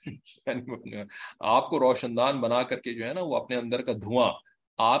دیں. آپ کو روشندان بنا کر کے جو ہے نا وہ اپنے اندر کا دھواں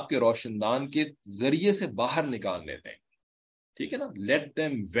آپ کے روشندان کے ذریعے سے باہر نکال لیتے ہیں، ٹھیک ہے نا. Late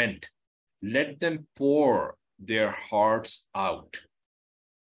them went, let them پور دیئر ہارٹس آؤٹ،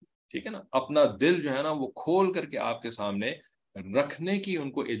 ٹھیک ہے نا. اپنا دل جو ہے نا وہ کھول کر کے آپ کے سامنے رکھنے کی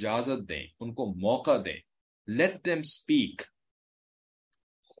ان کو اجازت دیں، ان کو موقع دیں. لیٹ دیم اسپیک،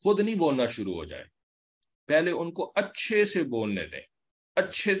 خود نہیں بولنا شروع ہو جائے، پہلے ان کو اچھے سے بولنے دیں،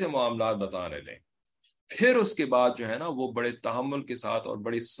 اچھے سے معاملات بتانے دیں، پھر اس کے بعد جو ہے نا وہ بڑے تحمل کے ساتھ اور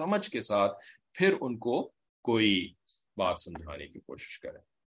بڑی سمجھ کے ساتھ پھر ان کو کوئی بات سمجھانے کی کوشش کریں،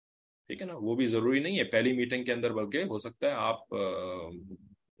 ٹھیک ہے نا. وہ بھی ضروری نہیں ہے پہلی میٹنگ کے اندر، بلکہ ہو سکتا ہے آپ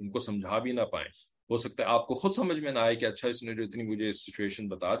ان کو سمجھا بھی نہ پائیں، ہو سکتا ہے آپ کو خود سمجھ میں نہ آئے کہ اچھا اس نے جو اتنی مجھے سچویشن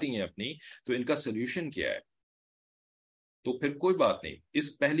بتا دی ہیں اپنی، تو ان کا سلیوشن کیا ہے. تو پھر کوئی بات نہیں،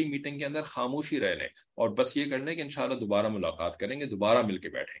 اس پہلی میٹنگ کے اندر خاموشی رہ لیں اور بس یہ کر لیں کہ انشاءاللہ دوبارہ ملاقات کریں گے، دوبارہ مل کے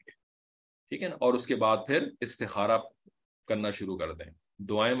بیٹھیں گے، ٹھیک ہے نا. اور اس کے بعد پھر استخارہ کرنا شروع کر دیں،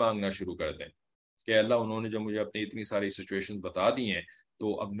 دعائیں مانگنا شروع کر دیں کہ اللہ انہوں نے جو مجھے اپنی اتنی ساری سچویشن بتا دی ہیں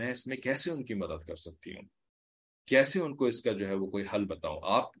تو اب میں اس میں کیسے ان کی مدد کر سکتی ہوں، کیسے ان کو اس کا جو ہے وہ کوئی حل بتاؤں،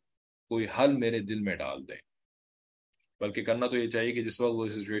 آپ کوئی حل میرے دل میں ڈال دیں. بلکہ کرنا تو یہ چاہیے کہ جس وقت وہ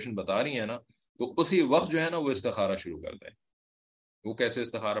سچویشن بتا رہی ہیں نا تو اسی وقت جو ہے نا وہ استخارہ شروع کر دیں. وہ کیسے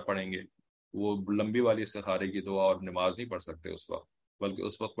استخارہ پڑھیں گے؟ وہ لمبی والی استخارے کی دعا اور نماز نہیں پڑھ سکتے اس وقت، بلکہ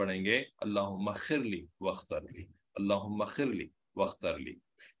اس وقت پڑھیں گے اللہم اغفر لی واختر لی، اللہم اغفر لی واختر لی،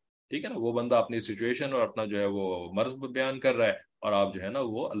 ٹھیک ہے نا. وہ بندہ اپنی سچویشن اور اپنا جو ہے وہ مرض بیان کر رہا ہے اور آپ جو ہے نا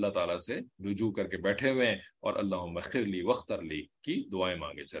وہ اللہ تعالیٰ سے رجوع کر کے بیٹھے ہوئے ہیں اور اللہم اغفر لی واختر لی کی دعائیں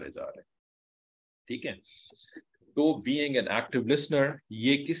مانگے چلے جا رہے ہیں، ٹھیک ہے. تو بینگ این ایکٹیو لسنر،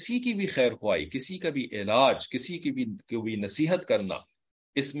 یہ کسی کی بھی خیر خواہی، کسی کا بھی علاج، کسی کی بھی نصیحت کرنا،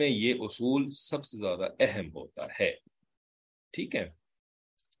 اس میں یہ اصول سب سے زیادہ اہم ہوتا ہے، ٹھیک ہے.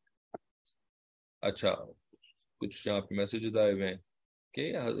 اچھا، کچھ یہاں پہ میسیجز آئے ہوئے ہیں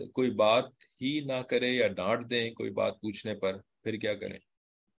کہ کوئی بات ہی نہ کرے یا ڈانٹ دیں کوئی بات پوچھنے پر، پھر کیا کریں؟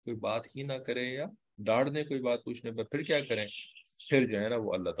 کوئی بات ہی نہ کرے یا ڈانٹ دیں کوئی بات پوچھنے پر، پھر کیا کریں؟ پھر جو ہے نا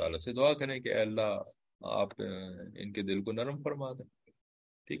وہ اللہ تعالیٰ سے دعا کریں کہ اے اللہ آپ ان کے دل کو نرم فرما دیں،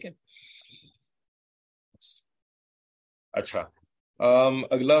 ٹھیک ہے. اچھا،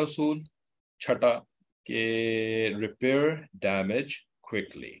 اگلا اصول چھٹا کہ ریپیئر ڈیمیج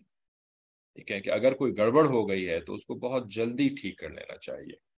کوئکلی، ٹھیک ہے، کہ اگر کوئی گڑبڑ ہو گئی ہے تو اس کو بہت جلدی ٹھیک کر لینا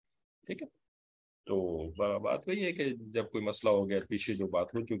چاہیے، ٹھیک ہے. تو بات وہی ہے کہ جب کوئی مسئلہ ہو گیا، پیچھے جو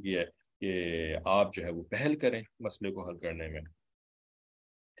بات ہو چکی ہے کہ آپ جو ہے وہ پہل کریں مسئلے کو حل کرنے میں.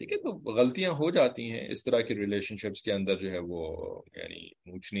 ٹھیک ہے. تو غلطیاں ہو جاتی ہیں اس طرح کی ریلیشن شپس کے اندر جو ہے وہ، یعنی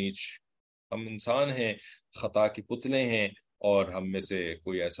اونچ نیچ. ہم انسان ہیں، خطا کے پتلے ہیں، اور ہم میں سے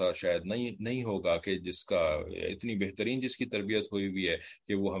کوئی ایسا شاید نہیں ہوگا کہ جس کا اتنی بہترین جس کی تربیت ہوئی ہوئی ہے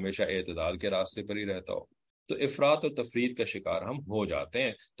کہ وہ ہمیشہ اعتدال کے راستے پر ہی رہتا ہو. تو افراط اور تفرید کا شکار ہم ہو جاتے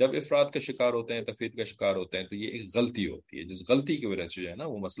ہیں. جب افراد کا شکار ہوتے ہیں، تفرید کا شکار ہوتے ہیں، تو یہ ایک غلطی ہوتی ہے، جس غلطی کی وجہ سے جو ہے نا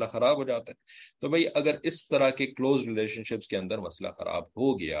وہ مسئلہ خراب ہو جاتا ہے. تو بھائی اگر اس طرح کے کلوز ریلیشن شپس کے اندر مسئلہ خراب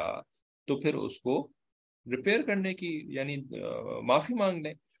ہو گیا تو پھر اس کو ریپیئر کرنے کی، یعنی معافی مانگ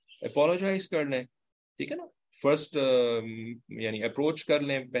لیں، اپولوجائز کر لیں. ٹھیک ہے نا. فرسٹ یعنی اپروچ کر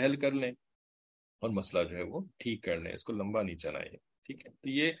لیں، پہل کر لیں، اور مسئلہ جو ہے وہ ٹھیک کر لیں، اس کو لمبا نہیں چلائیں. ٹھیک ہے. تو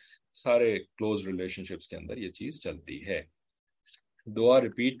یہ سارے کلوز ریلیشن شپس کے اندر یہ چیز چلتی ہے. دعا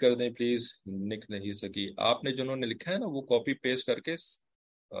ریپیٹ کر دیں پلیز. لکھ نہیں سکی آپ نے، جنہوں نے لکھا ہے نا وہ کاپی پیسٹ کر کے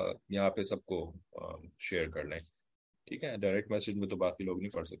یہاں پہ سب کو شیئر کر لیں. ٹھیک ہے. ڈائریکٹ میسج میں تو باقی لوگ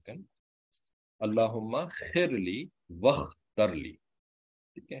نہیں پڑھ سکتے ہیں. اللہم خیر لی وختر لی.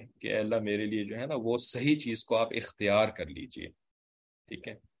 ٹھیک ہے کہ اللہ میرے لیے جو ہے نا وہ صحیح چیز کو آپ اختیار کر لیجئے. ٹھیک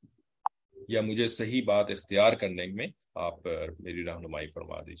ہے. یا مجھے صحیح بات اختیار کرنے میں آپ میری رہنمائی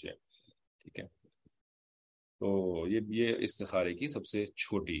فرما دیجئے. ٹھیک ہے. تو یہ استخارے کی سب سے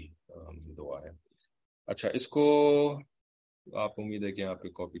چھوٹی دعا ہے. اچھا، اس کو آپ امید ہے کہ آپ کو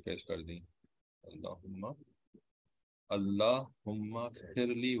کاپی پیسٹ کر دیں. اللہم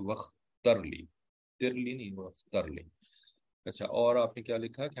خیر لی وختر لی. ترلی نہیں، وختر لی. اچھا، اور آپ نے کیا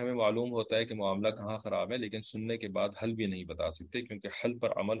لکھا کہ ہمیں معلوم ہوتا ہے کہ معاملہ کہاں خراب ہے، لیکن سننے کے بعد حل بھی نہیں بتا سکتے کیونکہ حل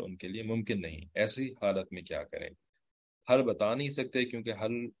پر عمل ان کے لیے ممکن نہیں. ایسی حالت میں کیا کریں؟ حل بتا نہیں سکتے کیونکہ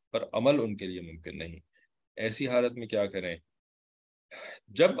حل پر عمل ان کے لیے ممکن نہیں. ایسی حالت میں کیا کریں؟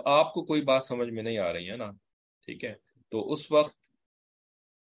 جب آپ کو کوئی بات سمجھ میں نہیں آ رہی ہے نا، ٹھیک ہے، تو اس وقت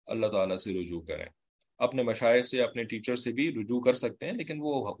اللہ تعالیٰ سے رجوع کریں. اپنے مشائخ سے، اپنے ٹیچر سے بھی رجوع کر سکتے ہیں، لیکن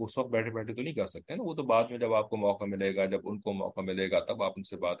وہ اس وقت بیٹھے بیٹھے تو نہیں کر سکتے نا. وہ تو بعد میں جب آپ کو موقع ملے گا، جب ان کو موقع ملے گا، تب آپ ان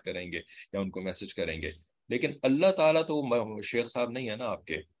سے بات کریں گے یا ان کو میسج کریں گے. لیکن اللہ تعالیٰ تو شیخ صاحب نہیں ہے نا آپ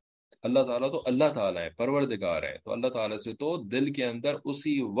کے. اللہ تعالیٰ تو اللہ تعالیٰ ہے، پروردگار ہے. تو اللہ تعالیٰ سے تو دل کے اندر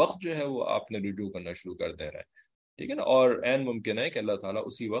اسی وقت جو ہے وہ آپ نے رجوع کرنا شروع کر دینا ہے. ٹھیک ہے نا. اور عین ممکن ہے کہ اللہ تعالیٰ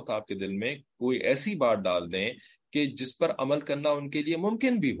اسی وقت آپ کے دل میں کوئی ایسی بات ڈال دیں کہ جس پر عمل کرنا ان کے لیے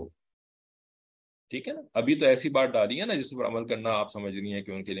ممکن بھی ہو. ٹھیک ہے نا. ابھی تو ایسی بات ڈالی ہے نا جس پر عمل کرنا آپ سمجھ رہی ہیں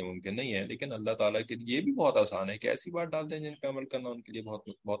کہ ان کے لیے ممکن نہیں ہے، لیکن اللہ تعالیٰ کے لیے یہ بھی بہت آسان ہے کہ ایسی بات ڈال دیں جن پہ عمل کرنا ان کے لیے بہت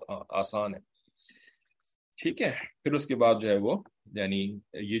بہت آسان ہے. ٹھیک ہے. پھر اس کے بعد جو ہے وہ، یعنی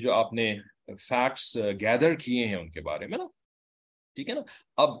یہ جو آپ نے فیکٹس گیدر کیے ہیں ان کے بارے میں نا، ٹھیک ہے نا،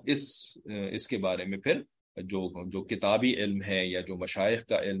 اب اس کے بارے میں پھر جو کتابی علم ہے یا جو مشائخ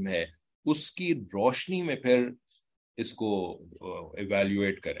کا علم ہے اس کی روشنی میں پھر اس کو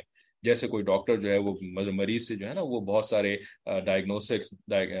ایویلیویٹ کریں. جیسے کوئی ڈاکٹر جو ہے وہ مریض سے جو ہے نا وہ بہت سارے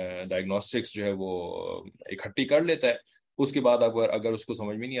ڈائگنوسٹکس جو ہے وہ اکٹھی کر لیتا ہے. اس کے بعد اگر اس کو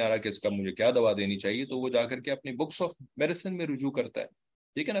سمجھ میں نہیں آ رہا کہ اس کا مجھے کیا دوا دینی چاہیے، تو وہ جا کر کے اپنی بکس آف میڈیسن میں رجوع کرتا ہے.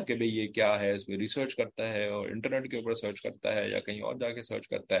 ٹھیک ہے نا، کہ بھئی یہ کیا ہے، اس میں ریسرچ کرتا ہے اور انٹرنیٹ کے اوپر سرچ کرتا ہے یا کہیں اور جا کے سرچ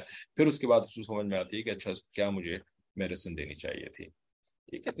کرتا ہے. پھر اس کے بعد اس کو سمجھ میں آتی ہے کہ اچھا کیا مجھے میڈیسن دینی چاہیے تھی.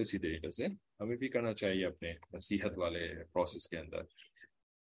 ٹھیک ہے. تو اسی طریقے سے ہمیں بھی کرنا چاہیے اپنے نصیحت والے پروسیس کے اندر.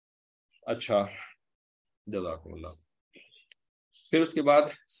 اچھا، جزاکم اللہ. پھر اس کے بعد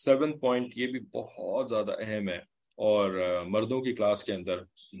 7 پوائنٹ، یہ بھی بہت زیادہ اہم ہے، اور مردوں کی کلاس کے اندر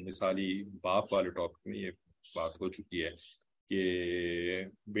مثالی باپ والے ٹاپک میں یہ بات ہو چکی ہے کہ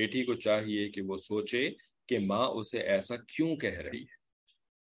بیٹی کو چاہیے کہ وہ سوچے کہ ماں اسے ایسا کیوں کہہ رہی ہے.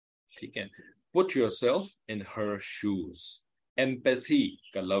 ٹھیک ہے. put yourself in her shoes. Empathy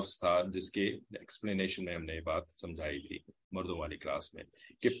کا لفظ تھا جس کے ایکسپلینیشن میں ہم نے یہ بات سمجھائی تھی مردوں والی کلاس میں،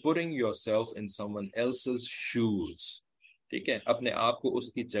 کہ putting yourself in someone else's shoes. ٹھیک ہے. اپنے آپ کو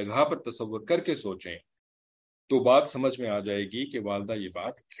اس کی جگہ پر تصور کر کے سوچیں تو بات سمجھ میں آ جائے گی کہ والدہ یہ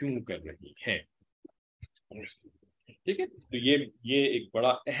بات کیوں کر رہی ہیں. ٹھیک ہے. تو یہ ایک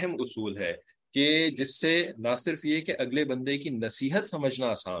بڑا اہم اصول ہے کہ جس سے نہ صرف یہ کہ اگلے بندے کی نصیحت سمجھنا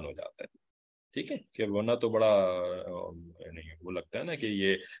آسان ہو جاتا ہے. ٹھیک ہے. کہ ورنہ تو بڑا نہیں وہ لگتا ہے نا کہ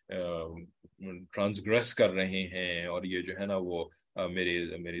یہ ٹرانسگریس کر رہے ہیں، اور یہ جو ہے نا وہ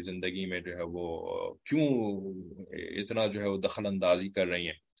میری زندگی میں جو ہے وہ کیوں اتنا جو ہے وہ دخل اندازی کر رہی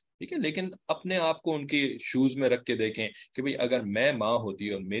ہیں. ٹھیک ہے. لیکن اپنے آپ کو ان کے شوز میں رکھ کے دیکھیں کہ بھئی اگر میں ماں ہوتی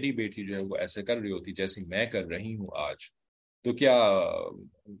اور میری بیٹی جو ہے وہ ایسے کر رہی ہوتی جیسی میں کر رہی ہوں آج، تو کیا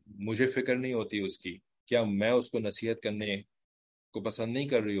مجھے فکر نہیں ہوتی اس کی؟ کیا میں اس کو نصیحت کرنے کو پسند نہیں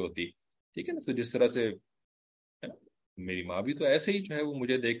کر رہی ہوتی؟ ٹھیک ہے نا. تو جس طرح سے میری ماں بھی تو ایسے ہی جو ہے وہ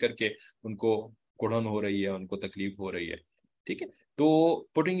مجھے دیکھ کر کے ان کو کڑھن ہو رہی ہے، ان کو تکلیف ہو رہی ہے. ٹھیک ہے. تو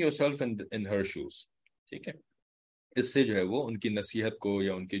putting yourself in her shoes، ٹھیک ہے، اس سے جو ہے وہ ان کی نصیحت کو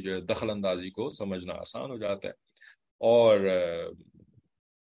یا ان کی جو ہے دخل اندازی کو سمجھنا آسان ہو جاتا ہے. اور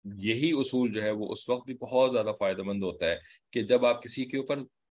یہی اصول جو ہے وہ اس وقت بھی بہت زیادہ فائدہ مند ہوتا ہے کہ جب آپ کسی کے اوپر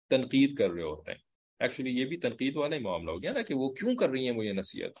تنقید کر رہے ہوتے ہیں. ایکچولی یہ بھی تنقید والا ہی معاملہ ہو گیا نا کہ وہ کیوں کر رہی ہیں وہ یہ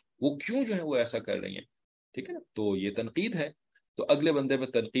نصیحت، وہ کیوں جو ہے وہ ایسا کر رہی ہیں، ٹھیک ہے نا، تو یہ تنقید ہے. تو اگلے بندے پہ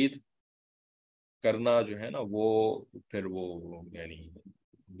تنقید کرنا جو ہے نا وہ پھر وہ یعنی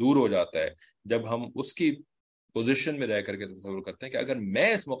دور ہو جاتا ہے جب ہم اس کی پوزیشن میں رہ کر کے تصور کرتے ہیں کہ اگر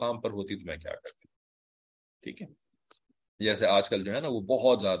میں اس مقام پر ہوتی تو میں کیا کرتی. ٹھیک ہے، جیسے آج کل جو ہے نا وہ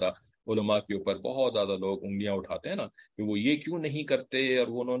بہت زیادہ علماء کے اوپر بہت زیادہ لوگ انگلیاں اٹھاتے ہیں نا کہ وہ یہ کیوں نہیں کرتے، اور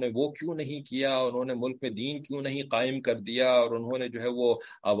انہوں نے وہ کیوں نہیں کیا، انہوں نے ملک میں دین کیوں نہیں قائم کر دیا، اور انہوں نے جو ہے وہ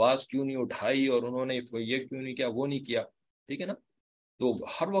آواز کیوں نہیں اٹھائی، اور انہوں نے یہ کیوں نہیں کیا، وہ نہیں کیا. ٹھیک ہے نا، تو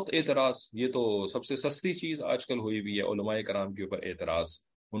ہر وقت اعتراض، یہ تو سب سے سستی چیز آج کل ہوئی ہوئی ہے علماء کرام کے اوپر اعتراض،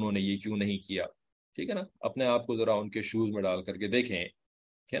 انہوں نے یہ کیوں نہیں کیا. ٹھیک ہے نا، اپنے آپ کو ذرا ان کے شوز میں ڈال کر کے دیکھیں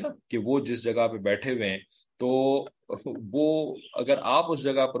ہے نا کہ وہ جس جگہ پہ بیٹھے ہوئے ہیں تو وہ اگر آپ اس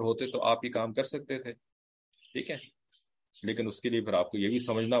جگہ پر ہوتے تو آپ یہ کام کر سکتے تھے. ٹھیک ہے، لیکن اس کے لیے پھر آپ کو یہ بھی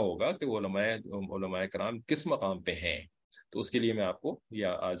سمجھنا ہوگا کہ وہ علماء کرام کس مقام پہ ہیں. تو اس کے لیے میں آپ کو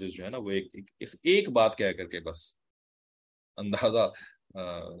یا آج جو ہے نا وہ ایک بات کہہ کر کے بس اندازہ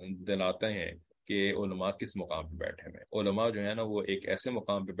دلاتے ہیں کہ علماء کس مقام پہ بیٹھے ہوئے ہیں. علماء جو ہے نا وہ ایک ایسے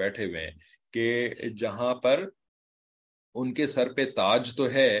مقام پہ بیٹھے ہوئے ہیں کہ جہاں پر ان کے سر پہ تاج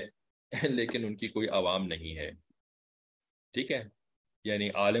تو ہے لیکن ان کی کوئی عوام نہیں ہے. ٹھیک ہے، یعنی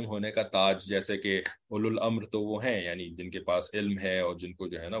عالم ہونے کا تاج، جیسے کہ اولو الامر تو وہ ہیں یعنی جن کے پاس علم ہے اور جن کو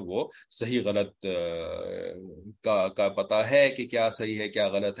جو ہے نا وہ صحیح غلط کا پتہ ہے کہ کیا صحیح ہے کیا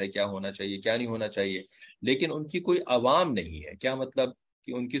غلط ہے، کیا ہونا چاہیے کیا نہیں ہونا چاہیے، لیکن ان کی کوئی عوام نہیں ہے. کیا مطلب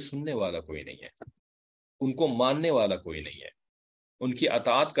کہ ان کی سننے والا کوئی نہیں ہے، ان کو ماننے والا کوئی نہیں ہے، ان کی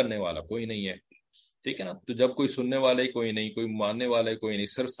اطاعت کرنے والا کوئی نہیں ہے. ٹھیک ہے نا، تو جب کوئی سننے والا ہی کوئی نہیں، کوئی ماننے والا ہی کوئی نہیں،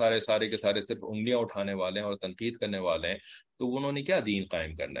 صرف سارے کے سارے صرف انگلیاں اٹھانے والے ہیں اور تنقید کرنے والے ہیں، تو انہوں نے کیا دین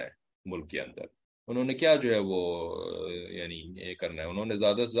قائم کرنا ہے ملک کے اندر؟ انہوں نے کیا جو ہے وہ یعنی یہ کرنا ہے؟ انہوں نے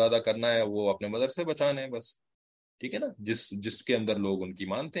زیادہ سے زیادہ کرنا ہے وہ اپنے مدرسے بچانے ہیں بس. ٹھیک ہے نا، جس کے اندر لوگ ان کی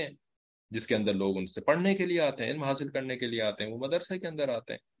مانتے ہیں، جس کے اندر لوگ ان سے پڑھنے کے لیے آتے ہیں، علم حاصل کرنے کے لیے آتے ہیں، وہ مدرسے کے اندر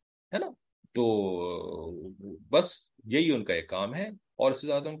آتے ہیں، ہے نا. تو بس یہی ان کا ایک کام ہے، اور اس سے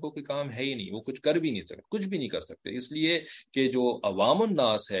زیادہ ان کو کوئی کام ہے ہی نہیں. وہ کچھ کر بھی نہیں سکتے، کچھ بھی نہیں کر سکتے، اس لیے کہ جو عوام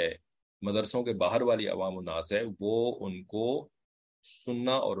الناس ہے، مدرسوں کے باہر والی عوام الناس ہے، وہ ان کو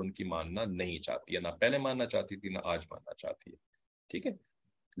سننا اور ان کی ماننا نہیں چاہتی ہے، نہ پہلے ماننا چاہتی تھی نہ آج ماننا چاہتی ہے. ٹھیک ہے،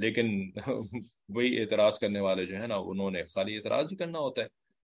 لیکن وہی اعتراض کرنے والے جو ہے نا انہوں نے خالی اعتراض ہی کرنا ہوتا ہے.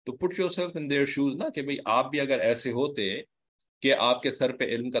 تو put yourself in their shoes نا کہ بھئی آپ بھی اگر ایسے ہوتے کہ آپ کے سر پہ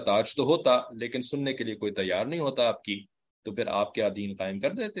علم کا تاج تو ہوتا لیکن سننے کے لیے کوئی تیار نہیں ہوتا آپ کی، تو پھر آپ کیا دین قائم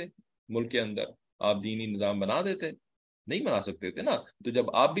کر دیتے ملک کے اندر؟ آپ دینی نظام بنا دیتے؟ نہیں بنا سکتے تھے نا. تو جب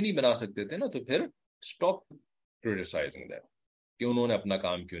آپ بھی نہیں بنا سکتے تھے نا تو پھر اسٹاپ criticizing them کہ انہوں نے اپنا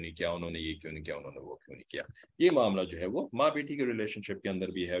کام کیوں نہیں کیا، انہوں نے یہ کیوں نہیں کیا، انہوں نے وہ کیوں نہیں کیا. یہ معاملہ جو ہے وہ ماں بیٹی کے ریلیشن شپ کے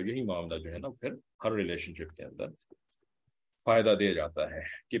اندر بھی ہے، اور یہی معاملہ جو ہے نا پھر ہر ریلیشن شپ کے اندر فائدہ دے جاتا ہے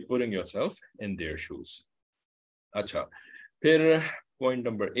کہ putting yourself in their shoes. اچھا، پھر پوائنٹ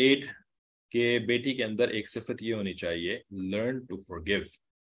نمبر 8 کہ بیٹی کے اندر ایک صفت یہ ہونی چاہیے learn to forgive،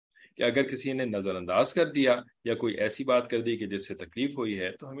 کہ اگر کسی نے نظر انداز کر دیا یا کوئی ایسی بات کر دی کہ جس سے تکلیف ہوئی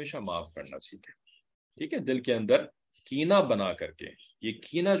ہے تو ہمیشہ معاف کرنا سیکھے. ٹھیک ہے، دل کے اندر کینہ بنا کر کے، یہ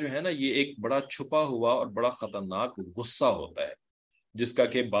کینہ جو ہے نا یہ ایک بڑا چھپا ہوا اور بڑا خطرناک غصہ ہوتا ہے جس کا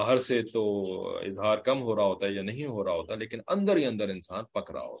کہ باہر سے تو اظہار کم ہو رہا ہوتا ہے یا نہیں ہو رہا ہوتا، لیکن اندر ہی اندر انسان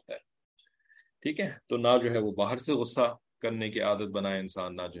پک رہا ہوتا ہے. ٹھیک ہے، تو نہ جو ہے وہ باہر سے غصہ کرنے کی عادت بنائے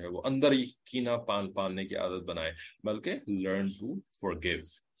انسان، نہ جو ہے وہ اندر ہی کینہ پالنے کی عادت بنائے، بلکہ لرن ٹو forgive.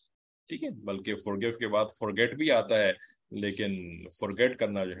 ٹھیک ہے، بلکہ forgive کے بعد forget بھی آتا ہے، لیکن forget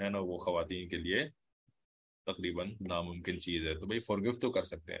کرنا جو ہے نا وہ خواتین کے لیے تقریباً ناممکن چیز ہے. تو بھئی forgive تو کر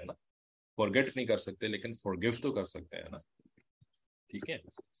سکتے ہیں نا، forget نہیں کر سکتے لیکن forgive تو کر سکتے ہیں نا. ٹھیک ہے،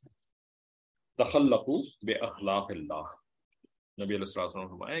 تخلقوا باخلاق اللہ، نبی علیہ الصلوۃ والسلام نے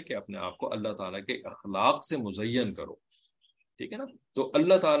فرمایا کہ اپنے آپ کو اللہ تعالیٰ کے اخلاق سے مزین کرو. ٹھیک ہے نا، تو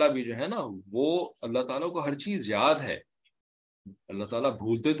اللہ تعالیٰ بھی جو ہے نا وہ اللہ تعالیٰ کو ہر چیز یاد ہے. اللہ تعالیٰ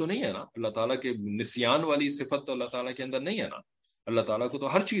بھولتے تو نہیں ہے نا، اللہ تعالیٰ کے نسیان والی صفت تو اللہ تعالیٰ کے اندر نہیں ہے نا. اللہ تعالیٰ کو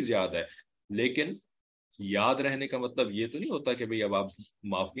تو ہر چیز یاد ہے، لیکن یاد رہنے کا مطلب یہ تو نہیں ہوتا کہ بھئی اب آپ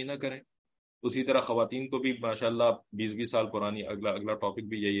معاف بھی نہ کریں. اسی طرح خواتین کو بھی ماشاءاللہ 20 سال پرانی، اگلا ٹاپک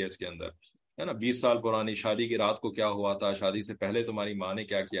بھی یہی ہے اس کے اندر، ہے نا. 20 سال پرانی شادی کی رات کو کیا ہوا تھا، شادی سے پہلے تمہاری ماں نے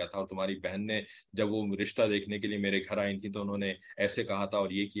کیا کیا تھا، اور تمہاری بہن نے جب وہ رشتہ دیکھنے کے لیے میرے گھر آئی تھی تو انہوں نے ایسے کہا تھا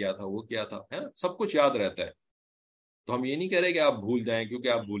اور یہ کیا تھا وہ کیا تھا، ہے نا. سب کچھ یاد رہتا ہے. تو ہم یہ نہیں کہہ رہے کہ آپ بھول جائیں، کیونکہ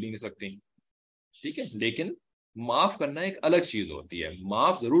آپ بھول ہی نہیں سکتے، ٹھیک ہے، لیکن معاف کرنا ایک الگ چیز ہوتی ہے،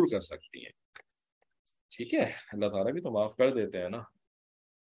 معاف ضرور کر سکتی ہیں، ٹھیک ہے، اللہ تعالیٰ بھی تو معاف کر دیتے ہیں نا۔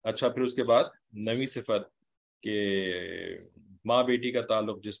 اچھا، پھر اس کے بعد نویں صفت کہ ماں بیٹی کا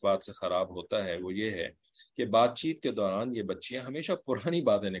تعلق جس بات سے خراب ہوتا ہے وہ یہ ہے کہ بات چیت کے دوران یہ بچیاں ہمیشہ پرانی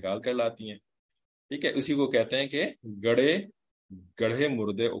باتیں نکال کر لاتی ہیں، ٹھیک ہے، اسی کو کہتے ہیں کہ گڑھے گڑھے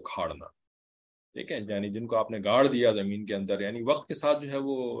مردے اکھاڑنا، ٹھیک ہے، یعنی جن کو آپ نے گاڑ دیا زمین کے اندر، یعنی وقت کے ساتھ جو ہے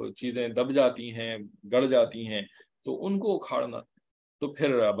وہ چیزیں دب جاتی ہیں، گڑ جاتی ہیں، تو ان کو اکھاڑنا۔ تو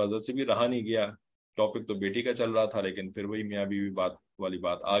پھر اب حضرت سے بھی رہا نہیں گیا، ٹاپک تو بیٹی کا چل رہا تھا، لیکن پھر وہی میاں بیوی بات والی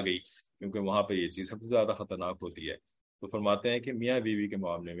بات آ گئی، کیونکہ وہاں پہ یہ چیز سب سے زیادہ خطرناک ہوتی ہے۔ تو فرماتے ہیں کہ میاں بیوی کے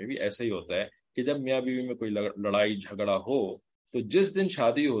معاملے میں بھی ایسا ہی ہوتا ہے کہ جب میاں بیوی میں کوئی لڑائی جھگڑا ہو، تو جس دن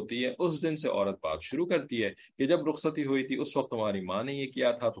شادی ہوتی ہے اس دن سے عورت بات شروع کرتی ہے کہ جب رخصتی ہوئی تھی اس وقت تمہاری ماں نے یہ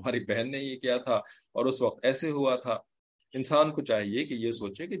کیا تھا، تمہاری بہن نے یہ کیا تھا، اور اس وقت ایسے ہوا تھا۔ انسان کو چاہیے کہ یہ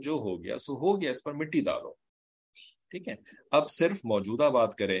سوچے کہ جو ہو گیا سو ہو گیا، اس پر مٹی ڈالو، ٹھیک ہے، اب صرف موجودہ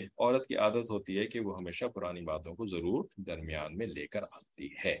بات کرے۔ عورت کی عادت ہوتی ہے کہ وہ ہمیشہ پرانی باتوں کو ضرور درمیان میں لے کر آتی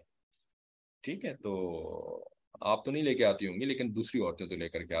ہے، ٹھیک ہے، تو آپ تو نہیں لے کے آتی ہوں گی، لیکن دوسری عورتیں تو لے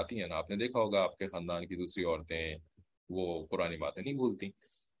کر کے آتی ہیں نا، آپ نے دیکھا ہوگا آپ کے خاندان کی دوسری عورتیں وہ پرانی باتیں نہیں بھولتی،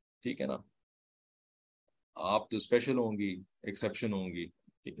 ٹھیک ہے نا، آپ تو اسپیشل ہوں گی، ایکسیپشن ہوں گی،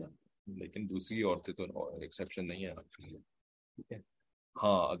 ٹھیک ہے، لیکن دوسری عورتیں تو ایکسیپشن نہیں ہے نا، ٹھیک ہے،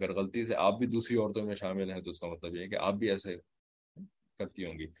 ہاں اگر غلطی سے آپ بھی دوسری عورتوں میں شامل ہیں تو اس کا مطلب یہ ہے کہ آپ بھی ایسے کرتی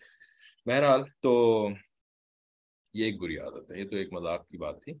ہوں گی۔ بہرحال تو یہ ایک بری عادت ہے، یہ تو ایک مذاق کی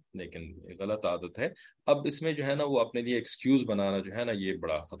بات تھی، لیکن یہ غلط عادت ہے۔ اب اس میں جو ہے نا وہ اپنے لیے ایکسکیوز بنانا جو ہے نا یہ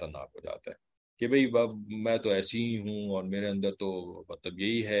بڑا خطرناک ہو جاتا ہے کہ بھئی میں تو ایسی ہی ہوں اور میرے اندر تو مطلب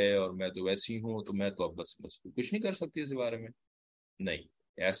یہی ہے اور میں تو ویسی ہوں، تو میں تو اب بس کچھ نہیں کر سکتی اس بارے میں۔ نہیں،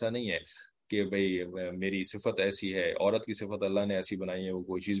 ایسا نہیں ہے کہ بھئی میری صفت ایسی ہے، عورت کی صفت اللہ نے ایسی بنائی ہے وہ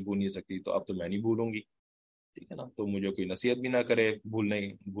کوئی چیز بھول نہیں سکتی، تو اب تو میں نہیں بھولوں گی، ٹھیک ہے نا، تو مجھے کوئی نصیحت بھی نہ کرے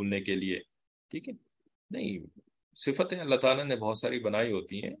بھولنے کے لیے، ٹھیک ہے، نہیں، صفتیں اللہ تعالیٰ نے بہت ساری بنائی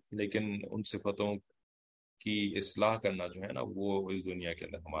ہوتی ہیں، لیکن ان صفتوں کی اصلاح کرنا جو ہے نا وہ اس دنیا کے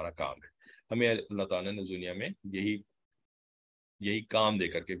اندر ہمارا کام ہے۔ ہمیں اللہ تعالیٰ نے دنیا میں یہی کام دے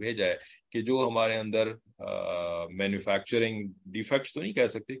کر کے بھیجا ہے کہ جو ہمارے اندر مینوفیکچرنگ ڈیفیکٹس تو نہیں کہہ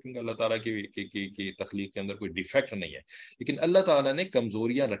سکتے، کیونکہ اللہ تعالیٰ کی تخلیق کے اندر کوئی ڈیفیکٹ نہیں ہے، لیکن اللہ تعالیٰ نے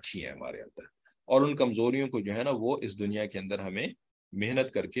کمزوریاں رکھی ہیں ہمارے اندر، اور ان کمزوریوں کو جو ہے نا وہ اس دنیا کے اندر ہمیں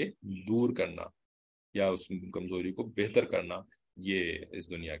محنت کر کے دور کرنا یا اس کمزوری کو بہتر کرنا، یہ اس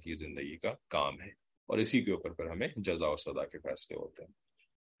دنیا کی زندگی کا کام ہے، اور اسی کے اوپر پھر ہمیں جزا اور سزا کے فیصلے ہوتے ہیں،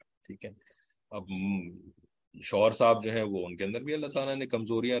 ٹھیک ہے۔ اب شوہر صاحب جو ہے وہ ان کے اندر بھی اللہ تعالیٰ نے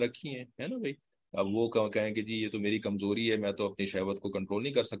کمزوریاں رکھی ہیں، ہے نا بھائی، اب وہ کہیں کہ جی یہ تو میری کمزوری ہے، میں تو اپنی شہوت کو کنٹرول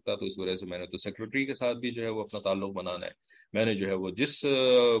نہیں کر سکتا، تو اس وجہ سے میں نے تو سیکرٹری کے ساتھ بھی جو ہے وہ اپنا تعلق بنانا ہے، میں نے جو ہے وہ جس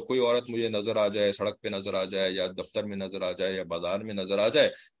کوئی عورت مجھے نظر آ جائے، سڑک پہ نظر آ جائے یا دفتر میں نظر آ جائے یا بازار میں نظر آ جائے،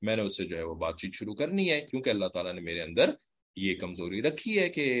 میں نے اس سے جو ہے وہ بات چیت شروع کرنی ہے، کیونکہ اللہ تعالیٰ نے میرے اندر یہ کمزوری رکھی ہے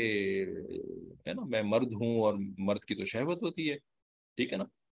کہ ہے نا میں مرد ہوں اور مرد کی تو شہوت ہوتی ہے، ٹھیک ہے نا،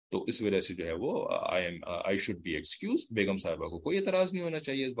 تو اس وجہ سے جو ہے وہ آئی شوڈ بی ایکسکیوز، بیگم صاحبہ کو کوئی اعتراض نہیں ہونا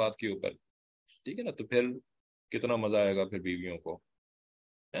چاہیے اس بات کے اوپر، ٹھیک ہے نا، تو پھر کتنا مزہ آئے گا پھر بیویوں کو،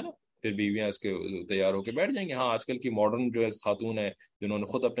 ہے نا، پھر بیویاں اس کے تیار ہو کے بیٹھ جائیں گے۔ ہاں آج کل کی ماڈرن جو ہے خاتون ہے جنہوں نے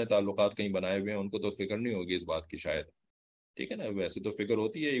خود اپنے تعلقات کہیں بنائے ہوئے ہیں، ان کو تو فکر نہیں ہوگی اس بات کی شاید، ٹھیک ہے نا، ویسے تو فکر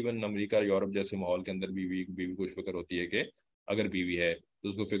ہوتی ہے، ایون امریکہ یورپ جیسے ماحول کے اندر بیوی کو فکر ہوتی ہے کہ اگر بیوی ہے تو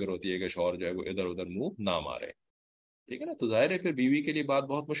اس کو فکر ہوتی ہے کہ شوہر جو ہے وہ ادھر ادھر منہ نہ مارے، ٹھیک ہے نا، تو ظاہر ہے پھر بیوی کے لیے بات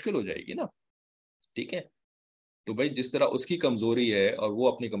بہت مشکل ہو جائے گی نا، ٹھیک ہے، تو بھائی جس طرح اس کی کمزوری ہے اور وہ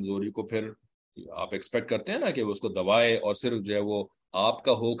اپنی کمزوری کو پھر آپ ایکسپیکٹ کرتے ہیں نا کہ وہ اس کو دبائے اور صرف جو ہے وہ آپ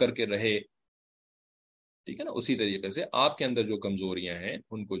کا ہو کر کے رہے، ٹھیک ہے نا، اسی طریقے سے آپ کے اندر جو کمزوریاں ہیں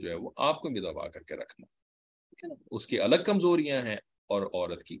ان کو جو ہے وہ آپ کو بھی دبا کر کے رکھنا، ٹھیک ہے نا، اس کی الگ کمزوریاں ہیں اور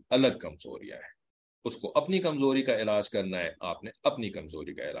عورت کی الگ کمزوریاں ہیں، اس کو اپنی کمزوری کا علاج کرنا ہے، آپ نے اپنی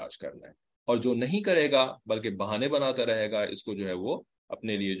کمزوری کا علاج کرنا ہے، اور جو نہیں کرے گا بلکہ بہانے بناتا رہے گا، اس کو جو ہے وہ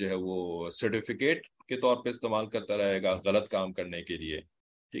اپنے لیے جو ہے وہ سرٹیفکیٹ کے طور پہ استعمال کرتا رہے گا غلط کام کرنے کے لیے،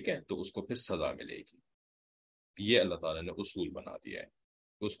 ٹھیک ہے، تو اس کو پھر سزا ملے گی، یہ اللہ تعالیٰ نے اصول بنا دیا ہے،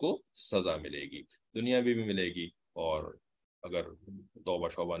 اس کو سزا ملے گی، دنیا میں بھی ملے گی، اور اگر توبہ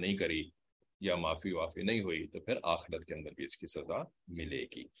شوبہ نہیں کری یا معافی وافی نہیں ہوئی تو پھر آخرت کے اندر بھی اس کی سزا ملے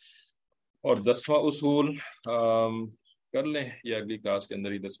گی۔ اور 10واں اصول کر لیں یا اگلی کلاس کے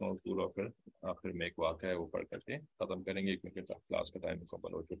اندر ہی 10واں اصول، اور پھر آخر میں ایک واقعہ ہے وہ پڑھ کر کے ختم کریں گے، کیونکہ کلاس کا ٹائم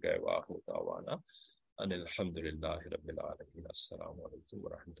مکمل ہو چکا ہے۔ وآخر دعوانا ان الحمد للہ رب العالمین، السلام علیکم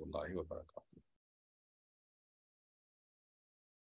ورحمۃ اللہ وبرکاتہ۔